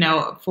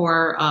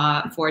 for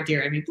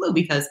Dear Emmie Blue,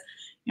 because,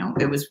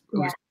 it was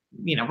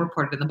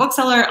reported in the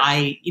bookseller.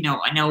 I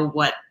know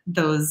what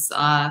those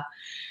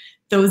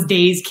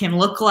days can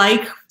look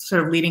like,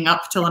 sort of leading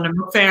up to London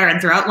Book Fair and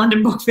throughout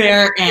London Book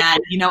Fair.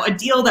 And, a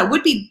deal that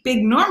would be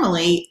big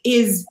normally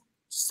is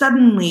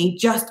suddenly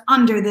just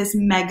under this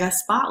mega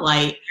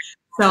spotlight.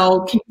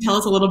 So can you tell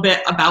us a little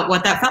bit about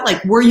what that felt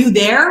like? Were you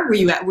there? Were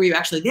you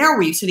actually there?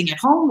 Were you sitting at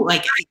home?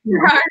 Like, at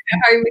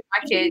home with my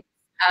kids.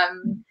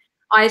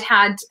 I'd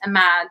had a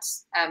mad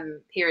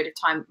period of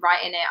time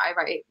writing it. I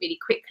wrote it really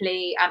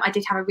quickly. I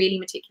did have a really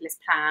meticulous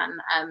plan.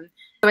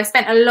 So I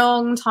spent a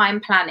long time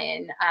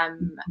planning,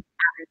 and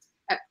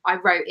I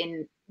wrote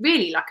in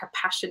really like a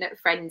passionate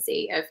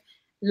frenzy of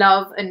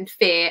love and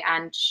fear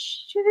and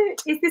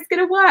shit, is this going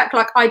to work?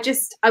 Like, I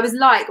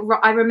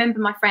remember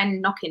my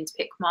friend knocking to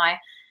pick my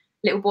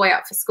little boy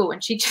up for school,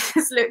 and she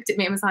just looked at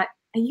me and was like,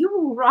 are you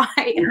all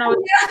right? And I was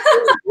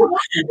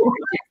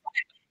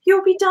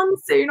you'll be done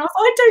soon. I was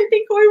like, I don't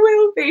think I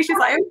will be. She's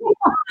like,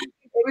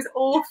 It was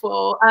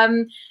awful.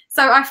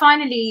 So I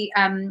finally,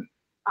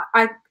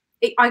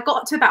 I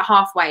got to about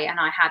halfway and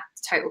I had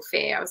total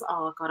fear. I was,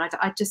 oh God,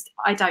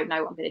 I don't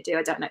know what I'm going to do.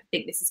 I don't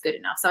think this is good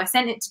enough. So I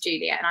sent it to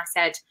Juliet and I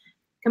said,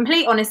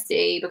 complete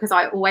honesty, because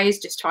I always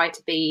just try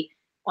to be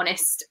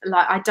honest.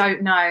 Like, I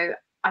don't know,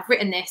 I've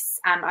written this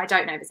and I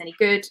don't know if it's any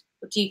good.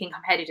 Do you think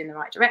I'm headed in the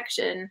right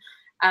direction?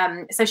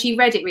 So she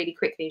read it really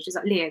quickly. She was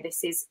like, Lia,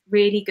 this is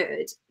really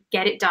good.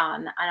 Get it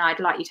done. And I'd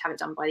like you to have it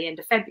done by the end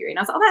of February. And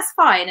I was like, oh, that's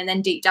fine. And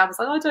then deep down I was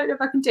like, oh, I don't know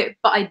if I can do it.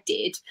 But I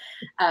did.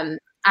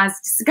 As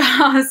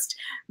discussed,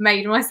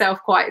 made myself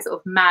quite sort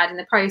of mad in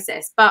the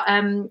process. But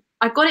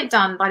I got it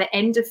done by the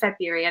end of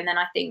February. And then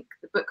I think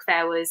the book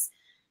fair was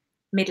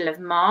middle of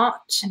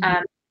March.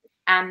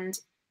 And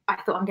I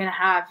thought, I'm going to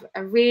have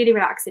a really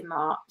relaxing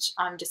March.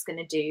 I'm just going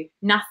to do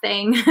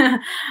nothing.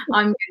 I'm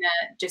going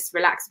to just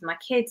relax with my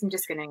kids. I'm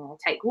just going to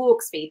take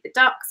walks, feed the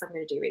ducks. I'm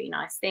going to do really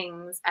nice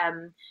things.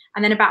 And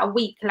then about a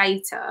week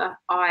later,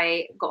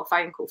 I got a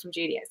phone call from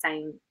Juliet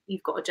saying,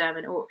 you've got a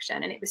German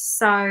auction. And it was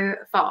so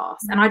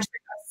fast. And I just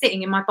was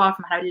sitting in my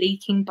bathroom, I had a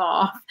leaking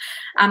bath.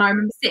 And I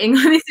remember sitting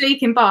on this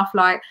leaking bath,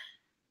 like,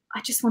 I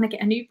just want to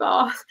get a new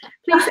bath.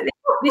 Please, at this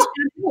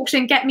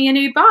auction, get me a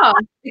new bath,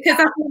 because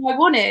that's what I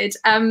wanted.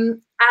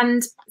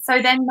 And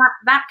so then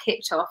that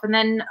kicked off. And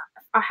then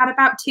I had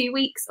about 2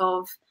 weeks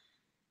of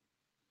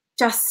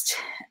just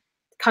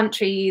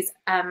countries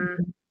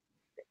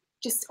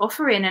just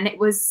offering, and it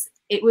was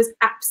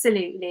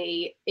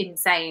absolutely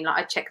insane. Like,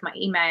 I'd check my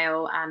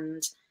email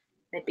and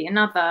there'd be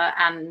another,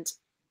 and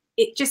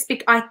it just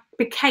I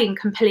became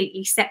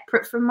completely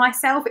separate from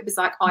myself. It was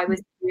like I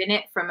was doing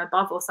it from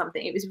above or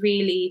something. It was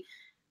really,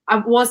 I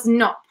was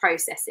not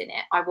processing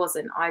it. I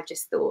wasn't. I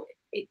just thought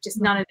it just,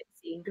 none of it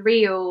seemed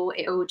real.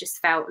 It all just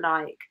felt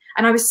like,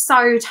 and I was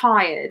so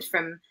tired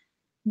from,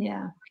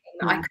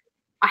 I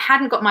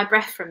hadn't got my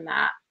breath from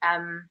that.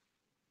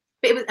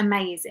 But it was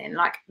amazing.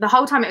 Like, the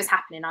whole time it was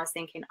happening, I was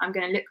thinking, I'm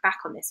going to look back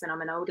on this when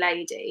I'm an old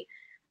lady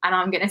and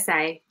I'm going to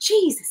say,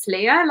 Jesus,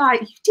 Lia,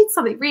 like, you did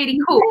something really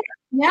cool.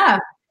 Yeah.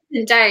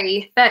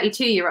 Day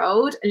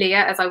 32-year-old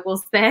Lia, as I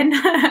was then,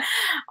 I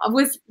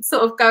was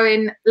sort of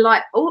going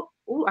like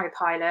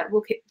autopilot,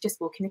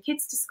 just walking the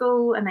kids to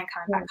school and then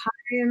coming back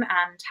home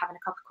and having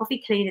a cup of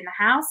coffee, cleaning the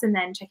house, and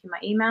then checking my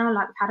email,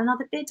 like, we've had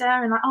another bidder,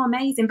 and like, oh,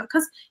 amazing,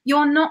 because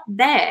you're not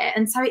there,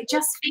 and so it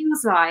just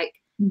feels like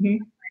it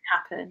won't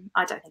happen.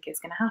 I don't think it's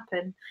going to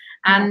happen.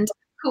 And of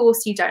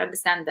course you don't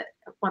understand that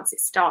once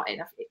it's starting,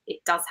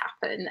 it does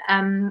happen.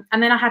 And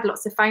then I had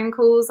lots of phone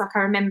calls. Like, I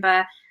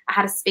remember I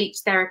had a speech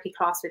therapy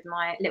class with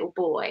my little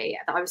boy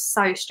that I was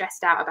so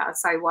stressed out about and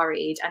so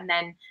worried. And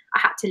then I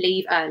had to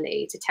leave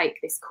early to take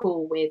this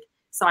call with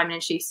Simon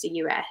 & Schuster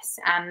US.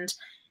 And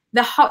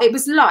it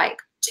was like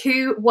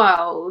two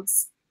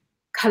worlds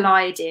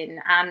colliding,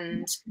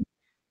 and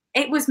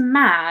it was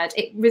mad.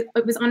 It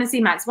was honestly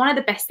mad. It's one of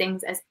the best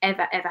things that's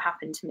ever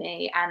happened to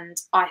me. And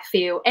I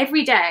feel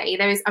every day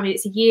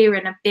it's a year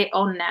and a bit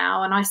on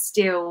now, and I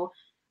still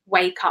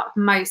wake up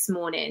most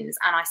mornings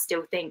and I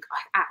still think,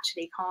 I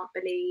actually can't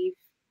believe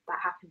that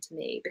happened to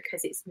me,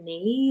 because it's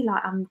me.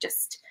 Like,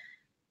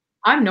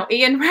 I'm not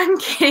Ian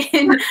Rankin.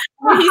 He's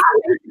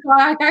the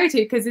guy I go to,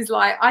 because he's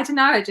like, I don't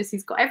know,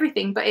 he's got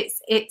everything. But it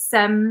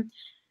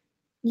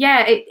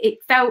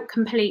felt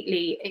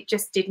completely, it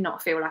just did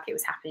not feel like it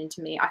was happening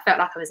to me. I felt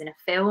like I was in a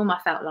film. I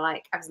felt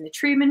like I was in the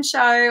Truman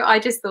Show. I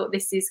just thought,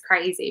 this is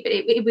crazy. But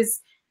it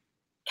was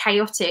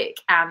chaotic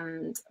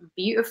and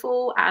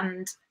beautiful,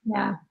 and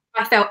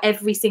I felt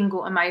every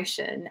single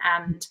emotion.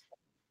 And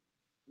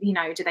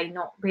do they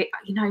not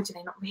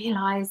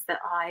realize that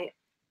I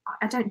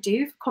don't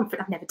do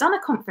conference? I've never done a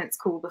conference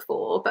call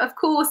before. But of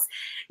course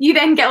you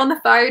then get on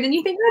the phone and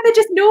you think, oh, they're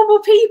just normal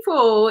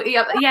people. It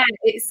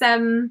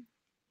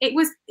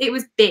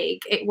was big.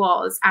 It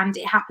was, and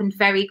it happened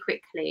very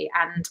quickly,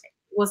 and it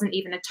wasn't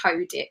even a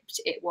toe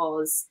dipped. It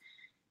was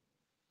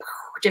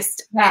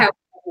just held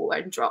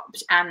and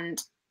dropped,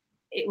 and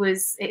it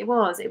was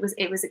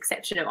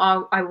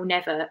exceptional. I will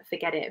never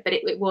forget it. But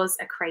it was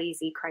a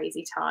crazy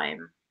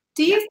time.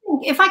 Do you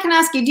think, if I can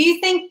ask you, do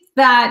you think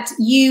that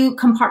you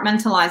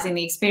compartmentalizing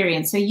the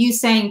experience, so you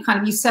saying kind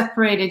of you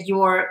separated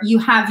you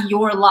have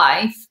your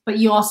life, but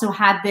you also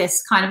had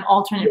this kind of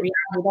alternate reality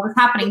that was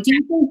happening.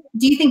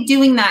 Do you think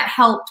doing that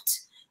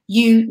helped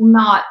you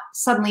not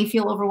suddenly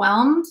feel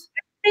overwhelmed?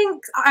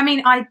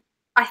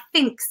 I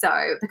think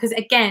so, because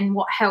again,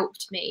 what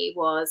helped me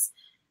was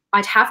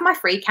I'd have my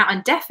freak out,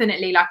 and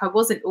definitely, like, I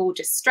wasn't all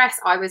just stress.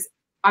 I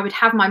would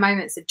have my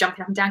moments of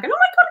jumping up and down, going, oh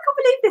my God, I can't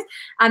believe this.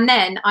 And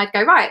then I'd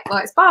go, right, well,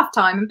 it's bath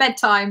time and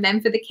bedtime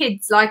then for the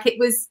kids. Like, it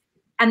was,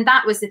 and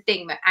that was the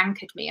thing that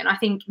anchored me. And I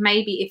think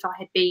maybe if I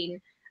had been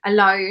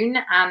alone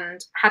and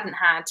hadn't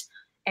had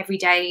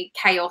everyday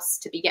chaos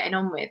to be getting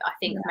on with, I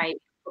think maybe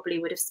I probably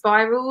would have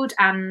spiraled.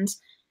 And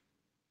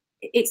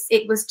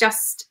it was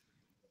just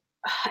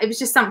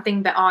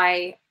something that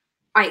I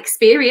I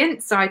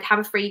experienced. So I'd have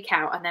a freak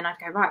out, and then I'd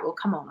go, right, well,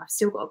 come on, I've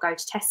still got to go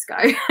to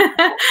Tesco.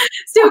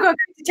 Still got to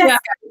go to Tesco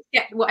to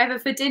get whatever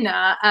for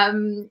dinner.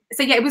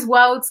 So yeah, it was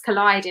worlds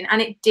colliding,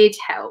 and it did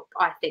help,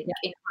 I think,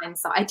 in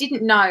hindsight. I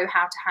didn't know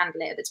how to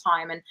handle it at the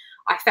time, and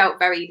I felt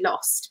very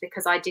lost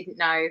because I didn't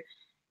know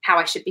how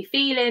I should be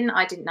feeling.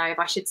 I didn't know if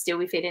I should still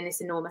be feeling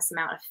this enormous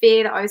amount of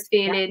fear that I was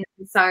feeling.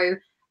 So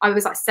I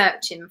was like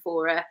searching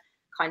for a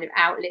kind of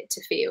outlet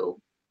to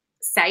feel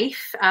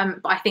safe.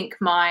 But I think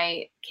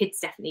my kids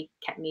definitely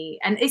kept me,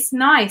 and it's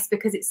nice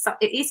because it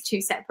is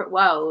two separate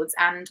worlds,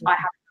 and I have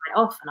a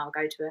night off and I'll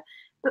go to a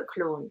book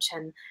launch,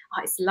 and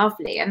it's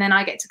lovely. And then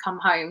I get to come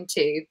home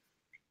to,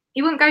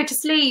 he wouldn't go to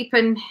sleep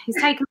and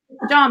he's taken his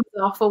pajamas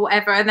off or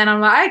whatever, and then I'm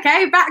like,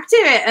 okay, back to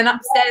it, and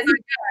upstairs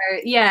I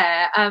go.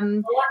 Yeah. I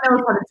know how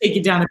to take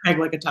you down a peg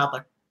like a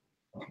toddler.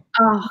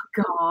 Oh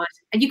God.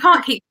 And you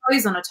can't keep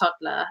clothes on a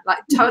toddler. Like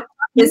toddlers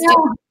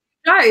do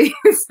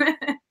clothes.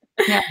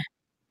 Yeah.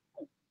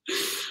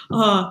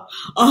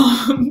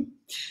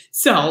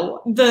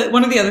 So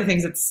one of the other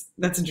things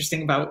that's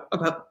interesting about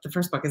the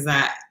first book is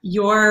that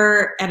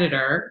your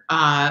editor,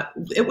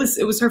 it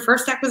was her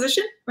first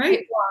acquisition, right?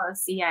 It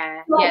was,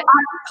 yeah. So, yeah.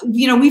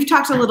 You know, we've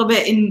talked a little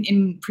bit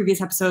in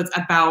previous episodes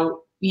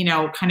about, you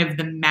know, kind of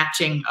the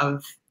matching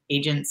of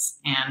agents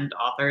and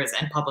authors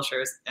and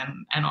publishers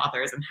and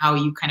authors, and how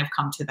you kind of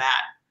come to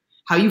that,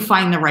 how you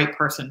find the right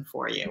person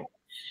for you.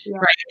 Yeah.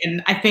 Right.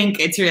 And I think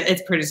it's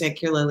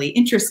particularly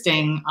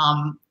interesting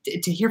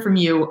to hear from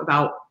you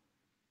about,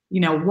 you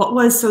know, what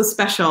was so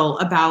special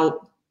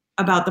about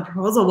the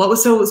proposal? What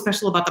was so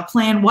special about the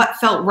plan? What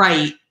felt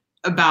right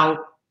about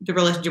the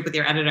relationship with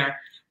your editor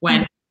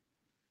when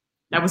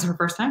that was her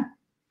first time?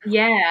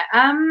 Yeah.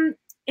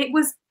 It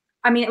was,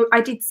 I mean,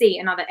 I did see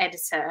another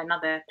editor,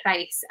 another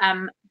place.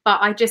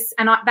 But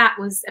that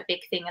was a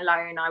big thing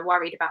alone. I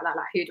worried about that.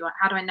 Like,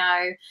 how do I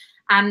know?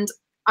 And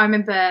I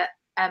remember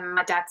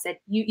my dad said,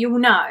 you'll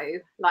know,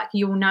 like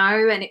you'll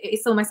know. And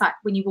it's almost like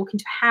when you walk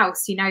into a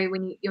house, you know,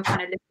 when you're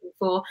kind of looking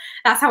for,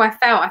 that's how I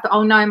felt. I thought,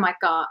 oh no, my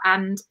gut.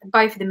 And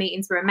both of the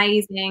meetings were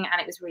amazing,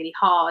 and it was really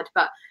hard.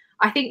 But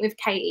I think with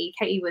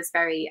Katie was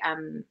very,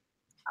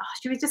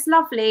 she was just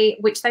lovely,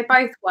 which they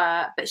both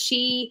were, but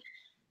she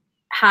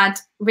had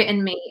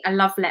written me a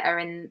love letter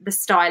in the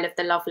style of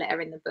the love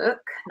letter in the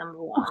book,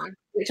 number one,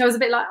 which I was a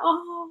bit like,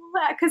 oh,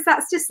 because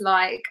that's just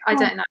like, I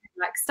don't know,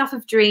 like stuff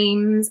of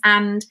dreams.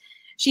 And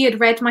she had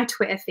read my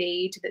Twitter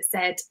feed that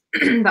said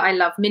that I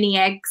love mini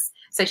eggs.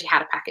 So she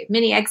had a packet of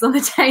mini eggs on the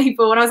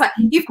table, and I was like,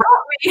 you've got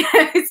me,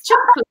 it's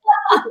chocolate,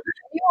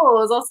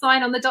 yours, I'll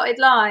sign on the dotted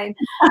line.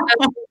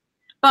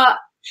 But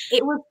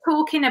it was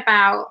talking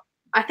about,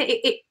 I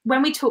think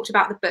when we talked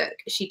about the book,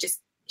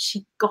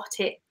 she got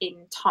it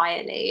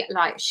entirely.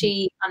 Like,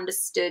 she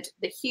understood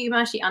the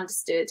humor, she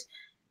understood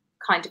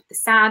kind of the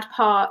sad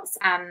parts,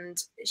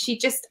 and she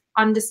just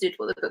understood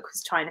what the book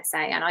was trying to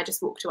say. And I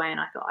just walked away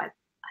and I thought, I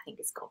think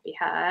it's got to be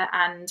her.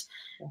 And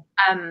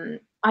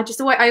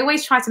I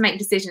always try to make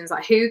decisions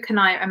like, who can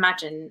I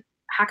imagine,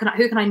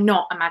 who can I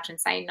not imagine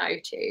saying no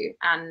to?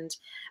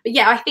 But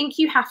yeah, I think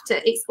you have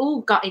to, it's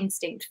all gut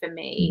instinct for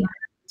me.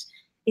 And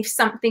if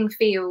something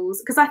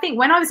feels, because I think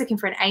when I was looking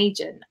for an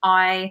agent,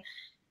 I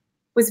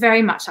was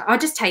very much like, I'll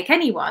just take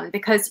anyone,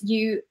 because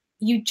you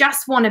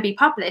just want to be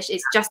published.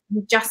 It's just,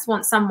 you just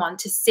want someone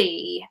to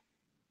see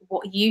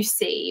what you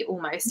see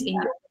almost in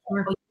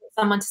your,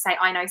 someone to say,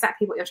 I know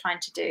exactly what you're trying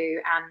to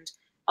do, and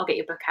I'll get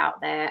your book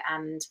out there,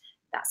 and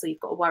that's all you've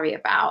got to worry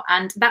about.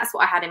 And that's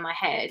what I had in my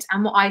head.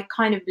 And what I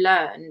kind of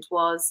learned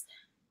was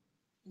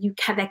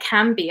there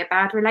can be a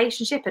bad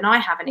relationship, and I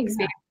haven't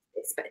experienced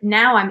this, but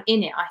now I'm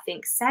in it. I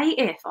think, say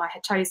if I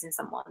had chosen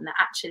someone that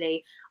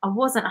actually I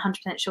wasn't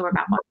 100% sure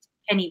about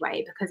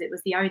anyway, because it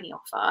was the only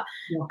offer,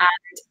 and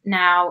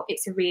now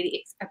it's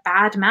a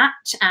bad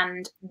match,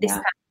 and this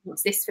person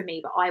wants this for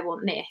me, but I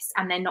want this,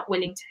 and they're not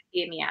willing to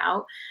hear me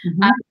out.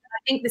 I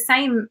think the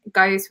same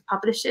goes for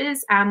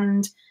publishers,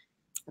 and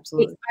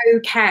absolutely, it's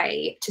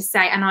okay to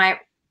say, and I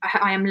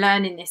am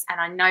learning this, and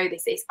I know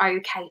this, it's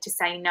okay to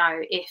say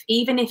no,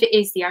 even if it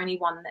is the only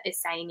one that is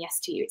saying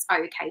yes to you. It's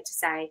okay to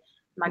say,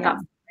 my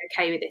gut's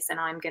okay with this, and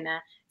I'm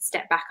gonna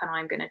step back, and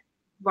I'm gonna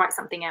write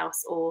something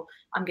else, or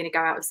I'm going to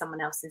go out with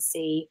someone else and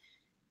see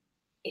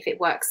if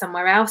it works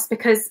somewhere else.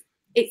 Because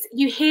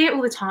you hear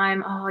all the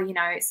time, oh, you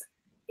know,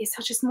 it's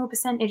such a small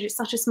percentage, it's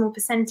such a small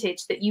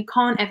percentage, that you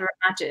can't ever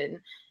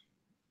imagine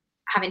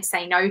having to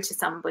say no to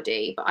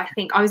somebody. But I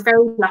think I was very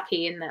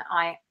lucky in that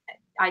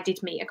I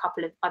did meet a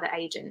couple of other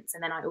agents,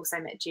 and then I also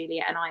met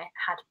Julia, and I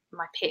had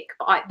my pick.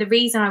 But the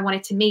reason I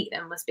wanted to meet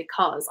them was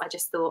because I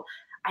just thought,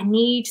 I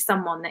need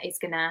someone that is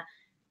gonna,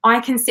 I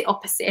can sit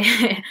opposite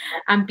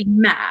and be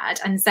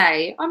mad and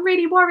say, I'm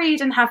really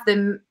worried, and have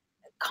them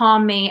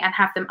calm me and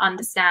have them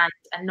understand,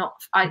 and not,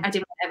 I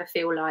didn't ever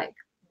feel like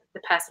the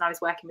person I was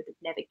working with would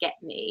never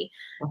get me.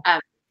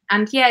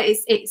 And yeah,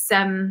 it's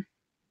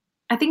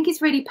I think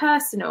it's really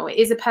personal. It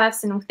is a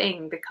personal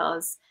thing,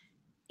 because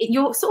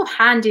you're sort of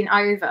handing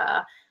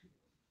over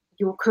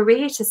your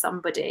career to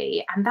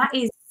somebody, and that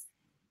is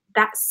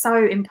that's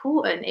so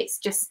important. It's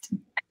just,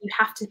 you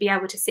have to be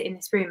able to sit in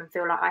this room and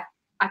feel like,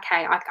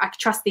 I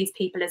trust these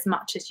people as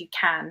much as you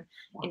can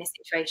in a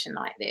situation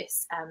like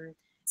this.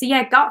 So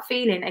yeah, gut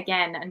feeling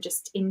again, and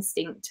just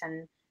instinct,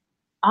 and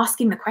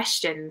asking the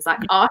questions, like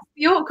ask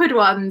the awkward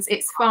ones.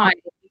 It's fine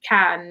if you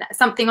can.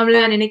 Something I'm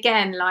learning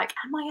again, like,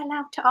 am I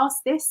allowed to ask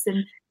this?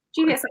 And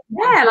Juliet's like,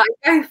 yeah, like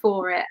go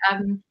for it.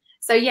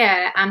 So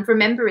yeah, and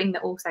remembering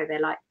that also they're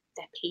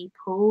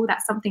people.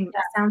 That's something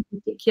that sounds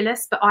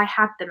ridiculous, but I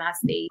had them as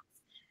these.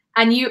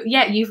 And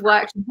you've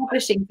worked in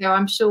publishing, so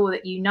I'm sure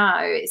that you know,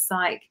 it's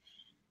like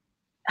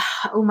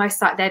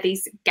almost like they're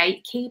these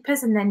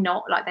gatekeepers, and they're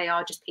not, like they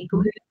are just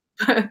people who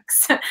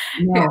books.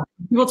 No.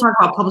 People talk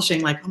about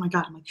publishing like, oh my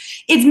God, I'm like,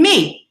 it's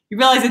me. You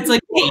realize it's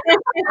like me.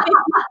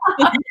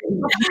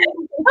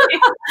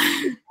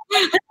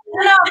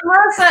 No,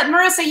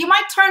 Marissa, you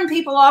might turn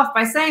people off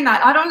by saying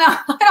that. I don't know.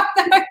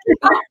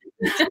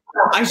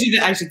 I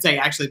should say,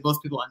 actually,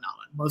 most people are not.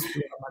 Most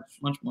people are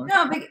much more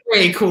No,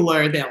 way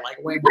cooler. They're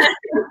like way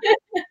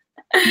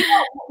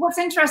What's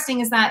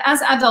interesting is that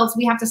as adults,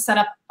 we have to set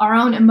up our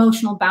own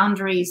emotional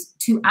boundaries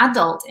to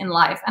adult in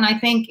life. And I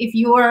think if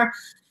you're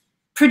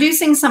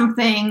producing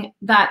something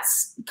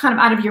that's kind of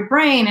out of your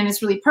brain and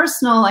is really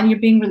personal and you're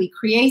being really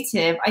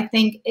creative, I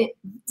think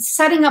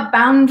setting up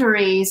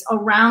boundaries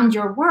around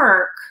your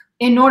work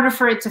in order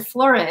for it to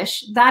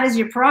flourish, that is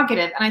your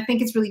prerogative. And I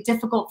think it's really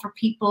difficult for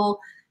people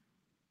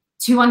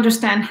to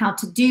understand how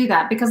to do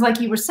that, because like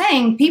you were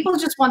saying, people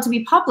just want to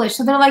be published.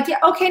 So they're like, yeah,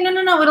 okay,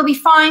 no, it'll be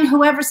fine.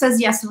 Whoever says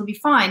yes, it'll be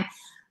fine.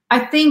 I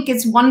think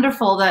it's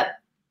wonderful that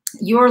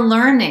you're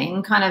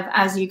learning kind of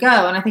as you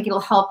go. And I think it'll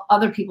help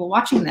other people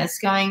watching this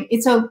going,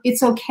 it's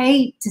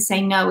okay to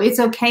say no. It's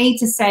okay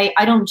to say,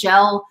 I don't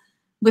gel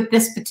with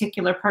this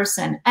particular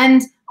person.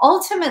 And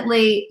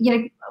ultimately, you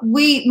know,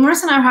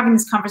 Marissa and I were having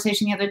this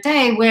conversation the other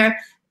day where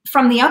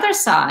from the other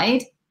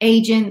side,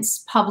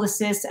 agents,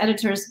 publicists,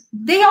 editors,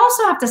 they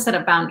also have to set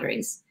up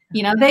boundaries.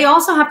 You know, they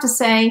also have to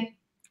say,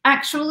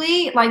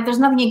 actually, like, there's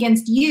nothing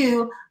against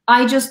you.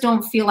 I just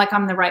don't feel like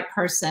I'm the right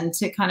person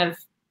to kind of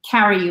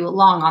carry you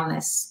along on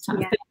this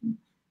kind of thing,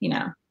 you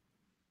know.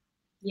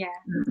 Yeah,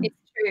 it's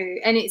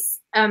true. And it's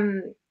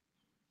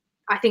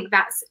I think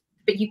that's,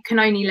 but you can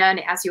only learn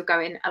it as you're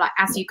going, like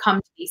as you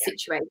come to these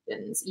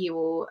situations, you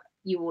will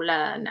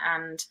learn.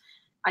 And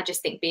I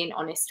just think being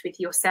honest with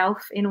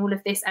yourself in all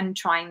of this and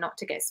trying not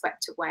to get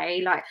swept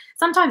away. Like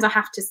sometimes I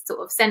have to sort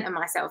of center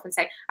myself and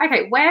say,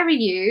 okay, where are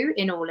you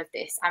in all of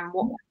this, and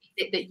what is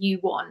it that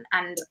you want,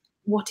 and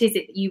what is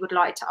it that you would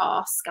like to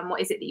ask, and what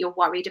is it that you're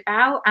worried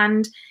about?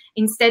 And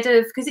instead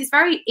of, because it's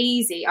very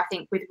easy, I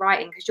think, with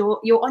writing, because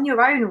you're on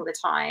your own all the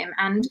time.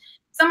 And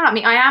someone like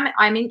me,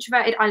 I'm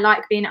introverted. I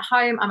like being at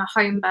home. I'm a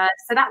home bird,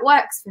 so that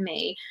works for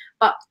me.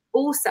 But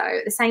also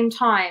at the same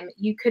time,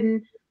 you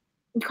kind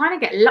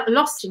of get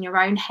lost in your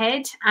own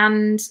head,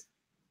 and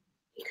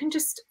you can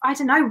just, I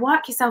don't know,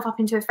 work yourself up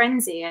into a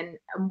frenzy and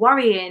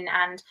worrying,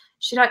 and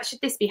should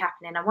this be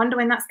happening? I wonder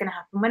when that's going to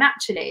happen. When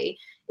actually,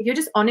 if you're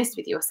just honest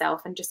with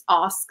yourself and just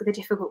ask the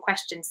difficult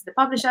questions to the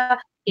publisher,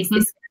 is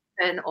this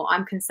going to happen, or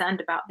I'm concerned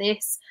about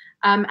this,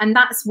 and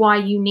that's why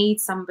you need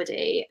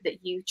somebody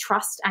that you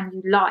trust and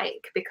you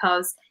like,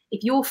 because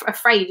if you're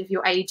afraid of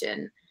your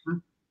agent,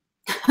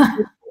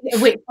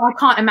 which I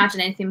can't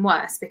imagine anything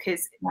worse,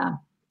 because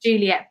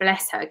Juliet,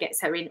 bless her,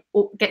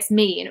 gets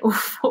me in all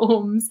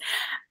forms,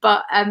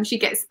 but she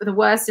gets the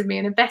worst of me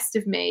and the best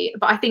of me.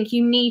 But I think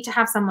you need to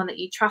have someone that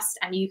you trust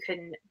and you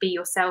can be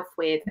yourself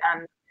with.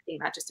 And I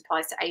think that just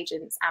applies to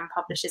agents and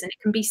publishers. And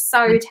it can be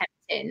so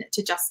tempting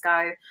to just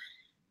go,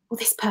 well,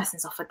 this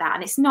person's offered that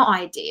and it's not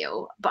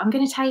ideal, but I'm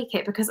going to take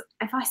it, because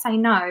if I say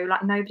no,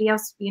 like nobody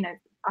else, you know,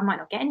 I might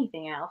not get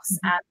anything else.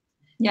 And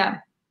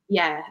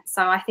yeah.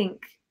 So I think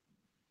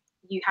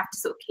you have to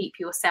sort of keep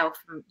yourself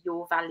and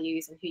your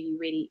values and who you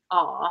really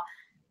are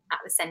at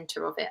the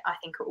center of it, I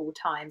think, at all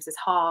times, as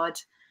hard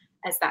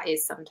as that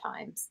is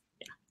sometimes.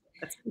 Yeah,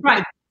 that's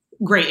right.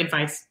 Great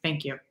advice.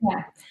 Thank you.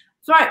 Yeah.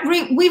 So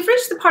we've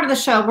reached the part of the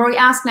show where we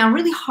ask now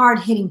really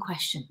hard-hitting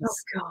questions.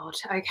 Oh, God.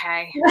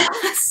 Okay.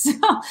 So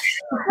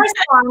the first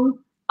one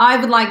I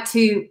would like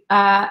to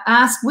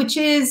ask, which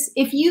is,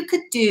 if you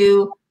could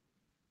do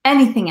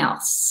anything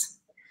else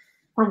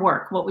for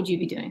work, what would you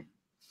be doing?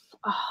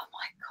 Oh,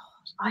 my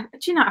God.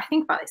 Do you know, I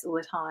think about this all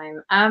the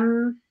time.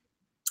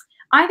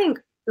 I think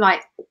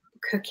like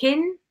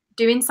cooking,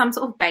 doing some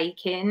sort of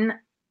baking,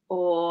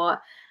 or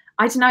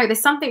I don't know, there's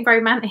something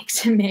romantic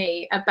to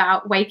me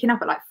about waking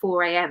up at like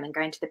 4 a.m. and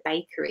going to the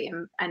bakery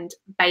and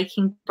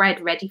baking bread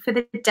ready for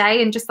the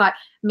day, and just like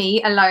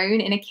me alone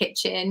in a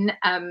kitchen,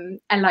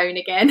 alone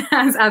again,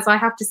 as I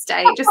have to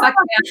stay, just like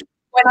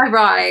when I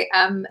write,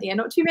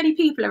 not too many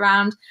people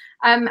around,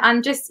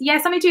 and just,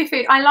 something to do with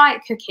food. I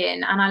like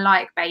cooking and I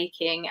like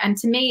baking, and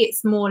to me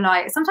it's more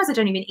like, sometimes I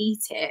don't even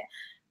eat it,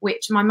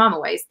 which my mum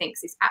always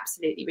thinks is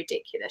absolutely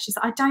ridiculous. She's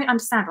like, I don't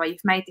understand why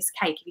you've made this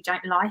cake if you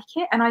don't like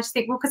it. And I just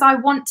think, well, because I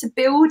want to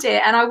build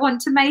it and I want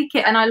to make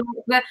it, and I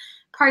like the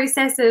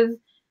process of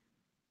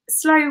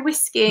slow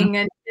whisking,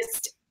 and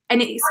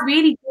it's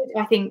really good,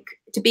 I think,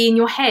 to be in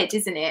your head,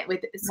 isn't it?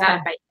 With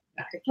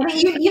I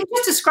mean, you've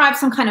just described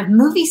some kind of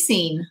movie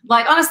scene.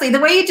 Like, honestly, the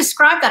way you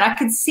described that, I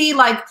could see,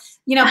 like,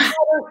 you know,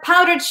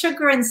 powdered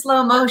sugar in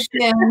slow motion.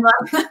 Oh,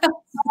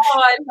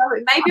 I love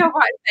it. Maybe I'll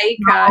write a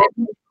baker.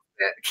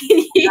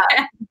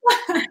 Yeah.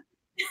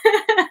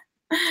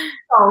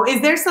 So,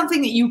 is there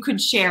something that you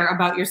could share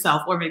about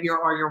yourself, or maybe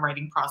your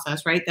writing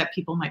process, right, that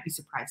people might be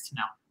surprised to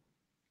know?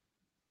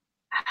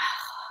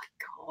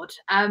 Oh, God.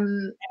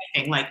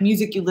 Anything like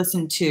music you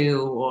listen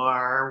to,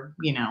 or,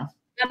 you know.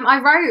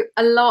 I wrote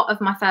a lot of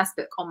my first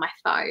book on my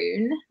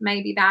phone.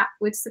 Maybe that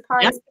would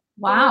surprise me.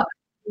 Wow.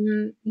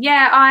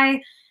 Yeah,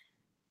 I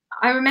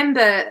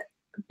remember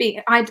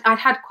I'd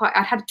had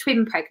a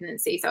twin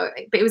pregnancy, so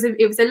but it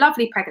was a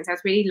lovely pregnancy. I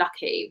was really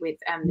lucky with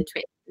the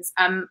twins.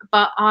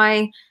 But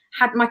I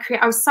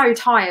was so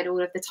tired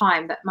all of the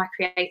time that my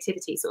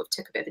creativity sort of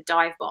took a bit of a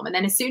dive bomb. And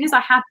then as soon as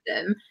I had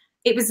them,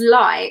 it was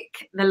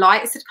like the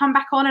lights had come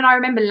back on. And I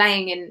remember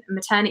laying in a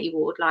maternity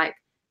ward, like,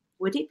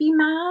 would it be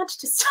mad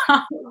to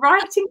start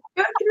writing a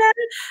book now?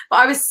 But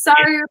I was so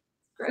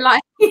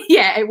like,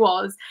 yeah, it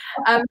was.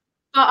 But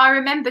I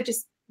remember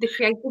just the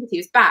creativity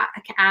was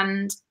back.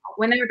 And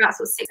when they were about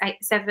sort of 6,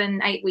 8,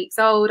 7, 8 weeks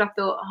old, I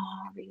thought, oh,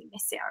 I really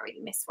miss it. I really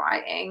miss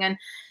writing. And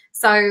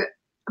so,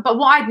 but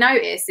what I'd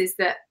noticed is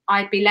that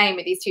I'd be laying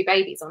with these 2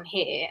 babies on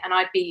here, and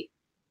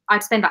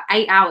I'd spend like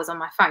 8 hours on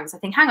my phone. So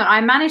I think, hang on,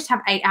 I managed to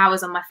have 8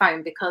 hours on my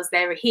phone because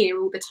they were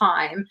here all the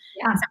time.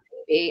 Yeah.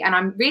 And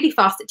I'm really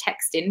fast at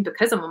texting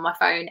because I'm on my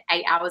phone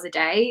 8 hours a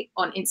day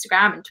on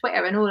Instagram and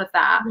Twitter and all of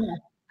that.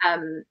 Yeah.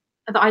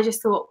 That I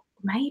just thought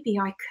maybe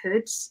I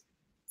could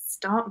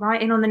start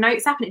writing on the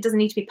notes app, and it doesn't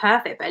need to be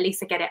perfect, but at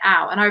least I get it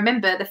out. And I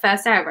remember the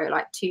first day I wrote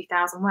like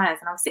 2,000 words,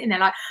 and I was sitting there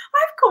like,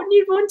 I've got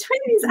newborn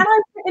twins and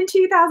I've written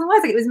 2,000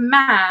 words. Like, it was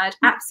mad,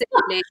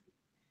 absolutely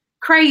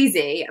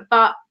crazy.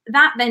 But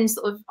that then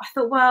sort of, I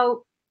thought,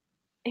 well,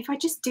 if I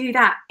just do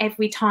that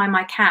every time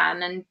I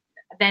can, and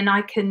then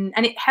I can,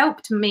 and it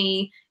helped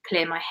me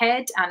clear my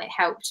head, and it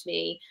helped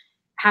me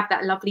have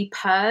that lovely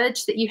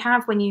purge that you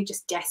have when you're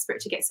just desperate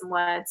to get some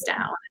words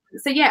down.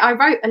 So yeah, I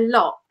wrote a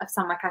lot of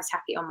Somewhere Close to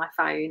Happy on my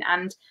phone,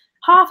 and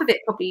half of it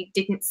probably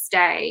didn't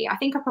stay. I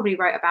think I probably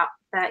wrote about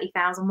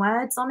 30,000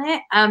 words on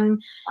it. I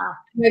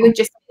would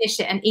just finish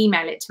it and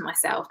email it to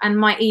myself, and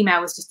my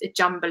email was just a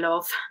jumble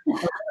of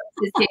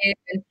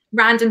and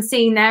random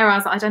scene there. I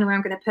was like, I don't know where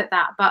I'm going to put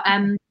that, but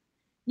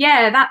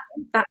yeah,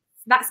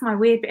 that's my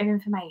weird bit of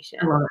information.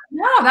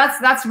 No,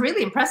 that's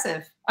really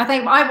impressive. I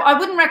think I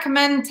wouldn't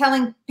recommend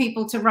telling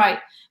people to write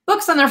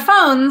books on their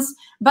phones,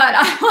 but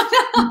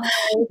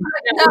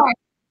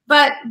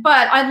but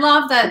I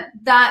love that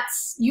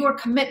that's your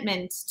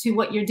commitment to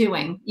what you're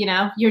doing. You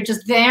know, you're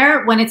just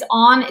there when it's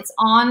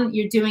on.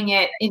 You're doing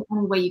it in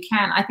any way you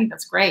can. I think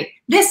that's great.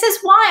 This is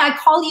why I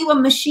call you a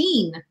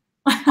machine.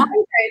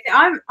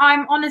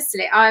 I'm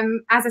honestly,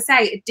 as I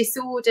say,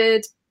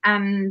 disordered,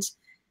 and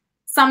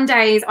some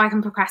days I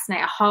can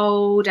procrastinate a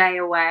whole day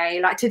away.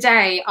 Like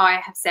today, I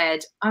have said,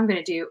 I'm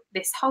going to do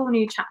this whole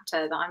new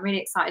chapter that I'm really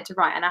excited to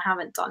write, and I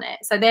haven't done it.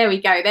 So there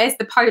we go. There's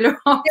the polar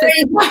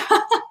opposite.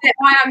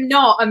 I am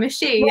not a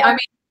machine. Yeah. I mean,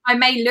 I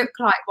may look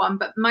like one,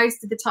 but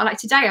most of the time, like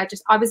today,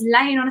 I was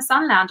laying on a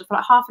sun lounger for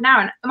like half an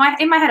hour, and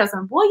in my head, I was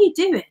like, what are you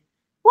doing?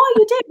 What are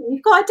you doing?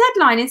 You've got a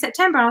deadline in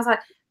September. And I was like,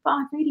 but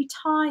I'm really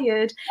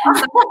tired.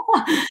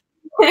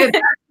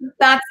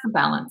 That's the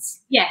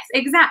balance. Yes,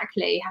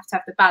 exactly. You have to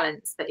have the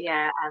balance. But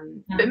yeah,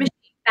 but machine,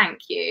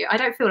 thank you. I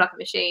don't feel like a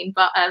machine,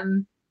 but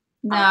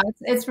no,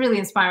 it's really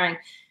inspiring.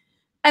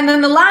 And then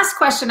the last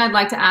question I'd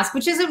like to ask,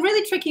 which is a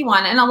really tricky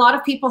one, and a lot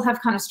of people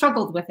have kind of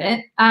struggled with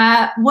it.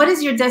 What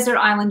is your desert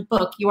island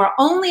book? You are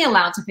only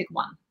allowed to pick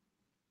one.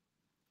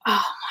 Oh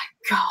my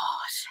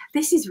God,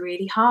 this is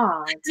really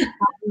hard.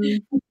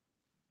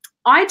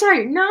 I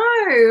don't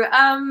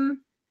know.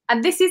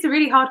 And this is a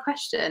really hard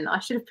question. I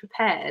should have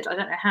prepared. I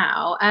don't know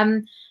how.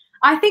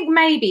 I think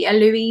maybe a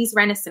Louise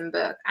Renison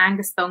book,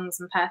 Angus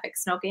Thongs and Perfect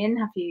Snogging.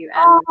 Have you?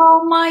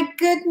 Oh my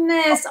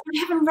goodness. I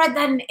haven't read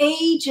that in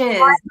ages.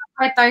 I've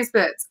read those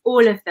books,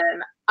 all of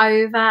them,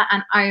 over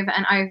and over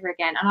and over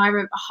again.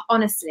 And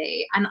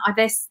honestly, and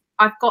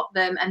I've got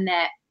them, and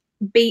they're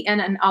beaten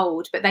and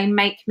old, but they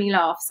make me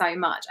laugh so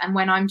much. And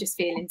when I'm just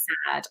feeling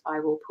sad,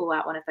 I will pull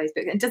out one of those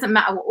books. It doesn't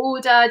matter what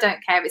order.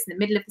 Don't care if it's in the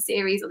middle of the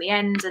series or the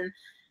end, and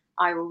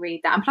I will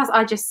read that. And plus,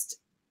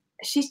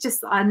 she's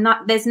just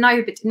there's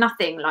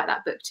nothing like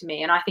that book to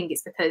me. And I think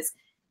it's because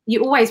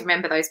you always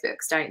remember those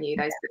books, don't you?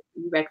 Those books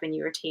you read when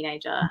you were a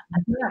teenager.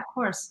 Yeah, of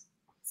course.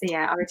 So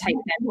yeah, I would take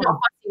them. Not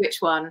fussy which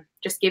one.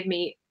 Just give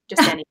me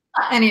any.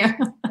 any of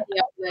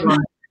them.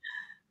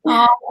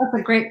 Oh,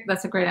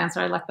 that's a great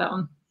answer. I like that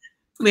one.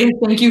 Lia,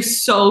 thank you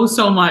so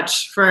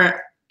much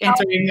for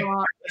answering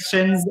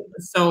questions.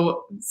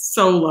 So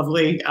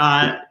lovely.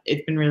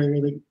 It's been really,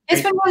 really great.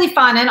 It's been really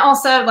fun. And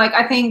also, like,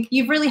 I think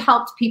you've really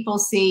helped people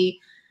see,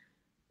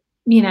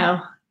 you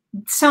know,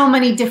 so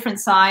many different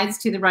sides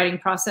to the writing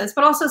process,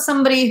 but also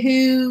somebody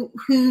who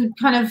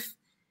kind of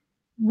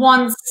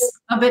wants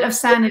a bit of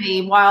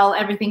sanity while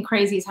everything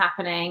crazy is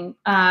happening,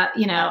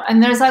 you know.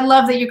 And I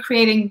love that you're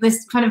creating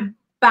this kind of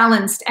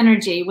balanced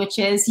energy, which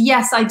is,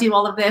 yes, I do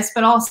all of this,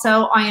 but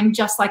also I am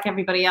just like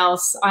everybody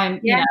else. I'm,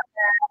 you know,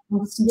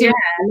 which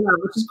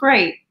is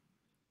great.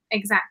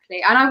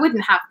 Exactly. And I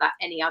wouldn't have that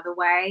any other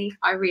way.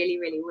 I really,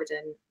 really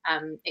wouldn't.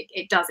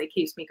 It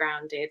keeps me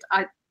grounded.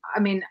 I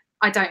mean,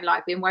 I don't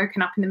like being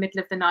woken up in the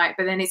middle of the night,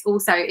 but then it's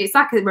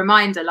like a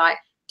reminder, like,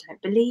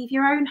 don't believe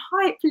your own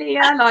hype,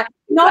 Leah. Like,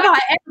 not that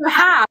I ever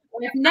have.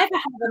 I've never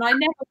have, and I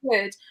never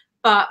would.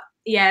 But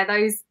yeah,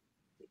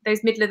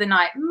 those middle of the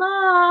night,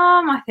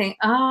 Mom, I think,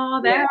 oh,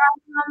 there I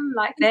am.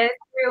 Like, there's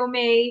real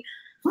me.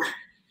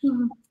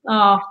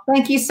 Oh,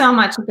 thank you so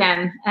much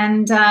again.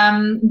 And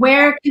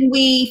where can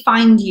we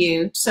find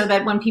you so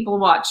that when people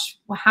watch,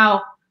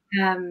 how?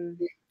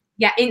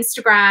 Yeah,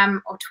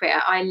 Instagram or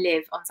Twitter. I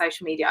live on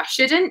social media. I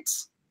shouldn't,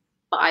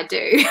 but I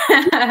do.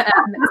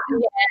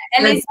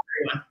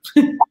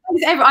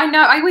 I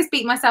know. I always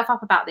beat myself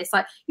up about this.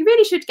 Like, you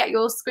really should get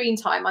your screen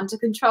time under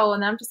control.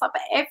 And I'm just like,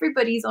 but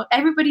everybody's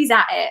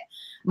at it.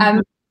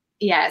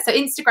 Yeah. So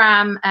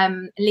Instagram,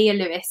 Lia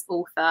Louis,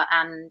 author,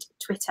 and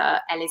Twitter,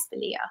 L is for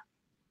Leah.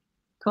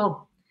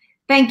 Cool.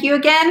 Thank you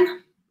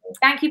again.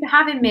 Thank you for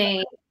having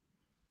me.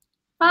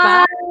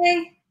 Bye.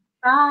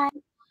 Bye.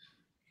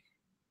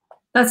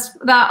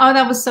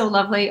 That was so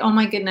lovely. Oh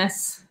my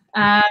goodness.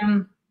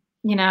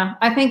 You know,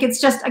 I think it's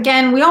just,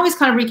 again, we always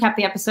kind of recap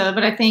the episode,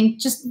 but I think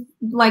just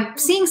like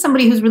seeing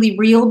somebody who's really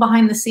real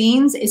behind the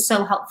scenes is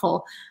so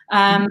helpful.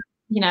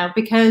 You know,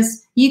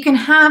 because you can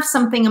have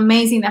something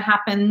amazing that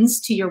happens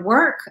to your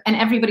work and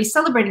everybody's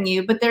celebrating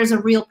you, but there's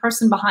a real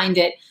person behind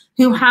it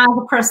who has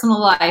a personal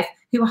life,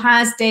 who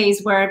has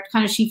days where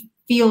kind of she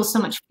feels so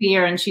much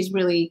fear and she's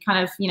really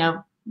kind of, you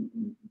know,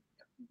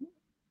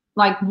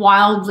 like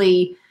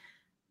wildly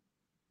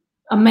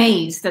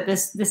amazed that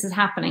this is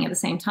happening at the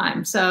same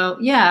time. So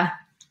yeah.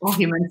 All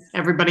humans,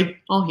 everybody,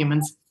 all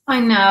humans.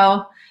 I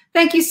know.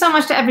 Thank you so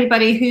much to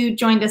everybody who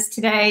joined us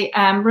today.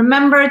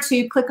 Remember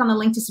to click on the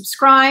link to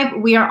subscribe.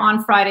 We are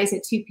on Fridays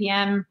at 2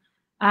 p.m.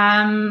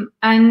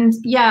 And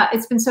yeah,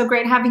 it's been so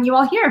great having you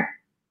all here.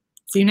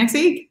 See you next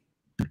week.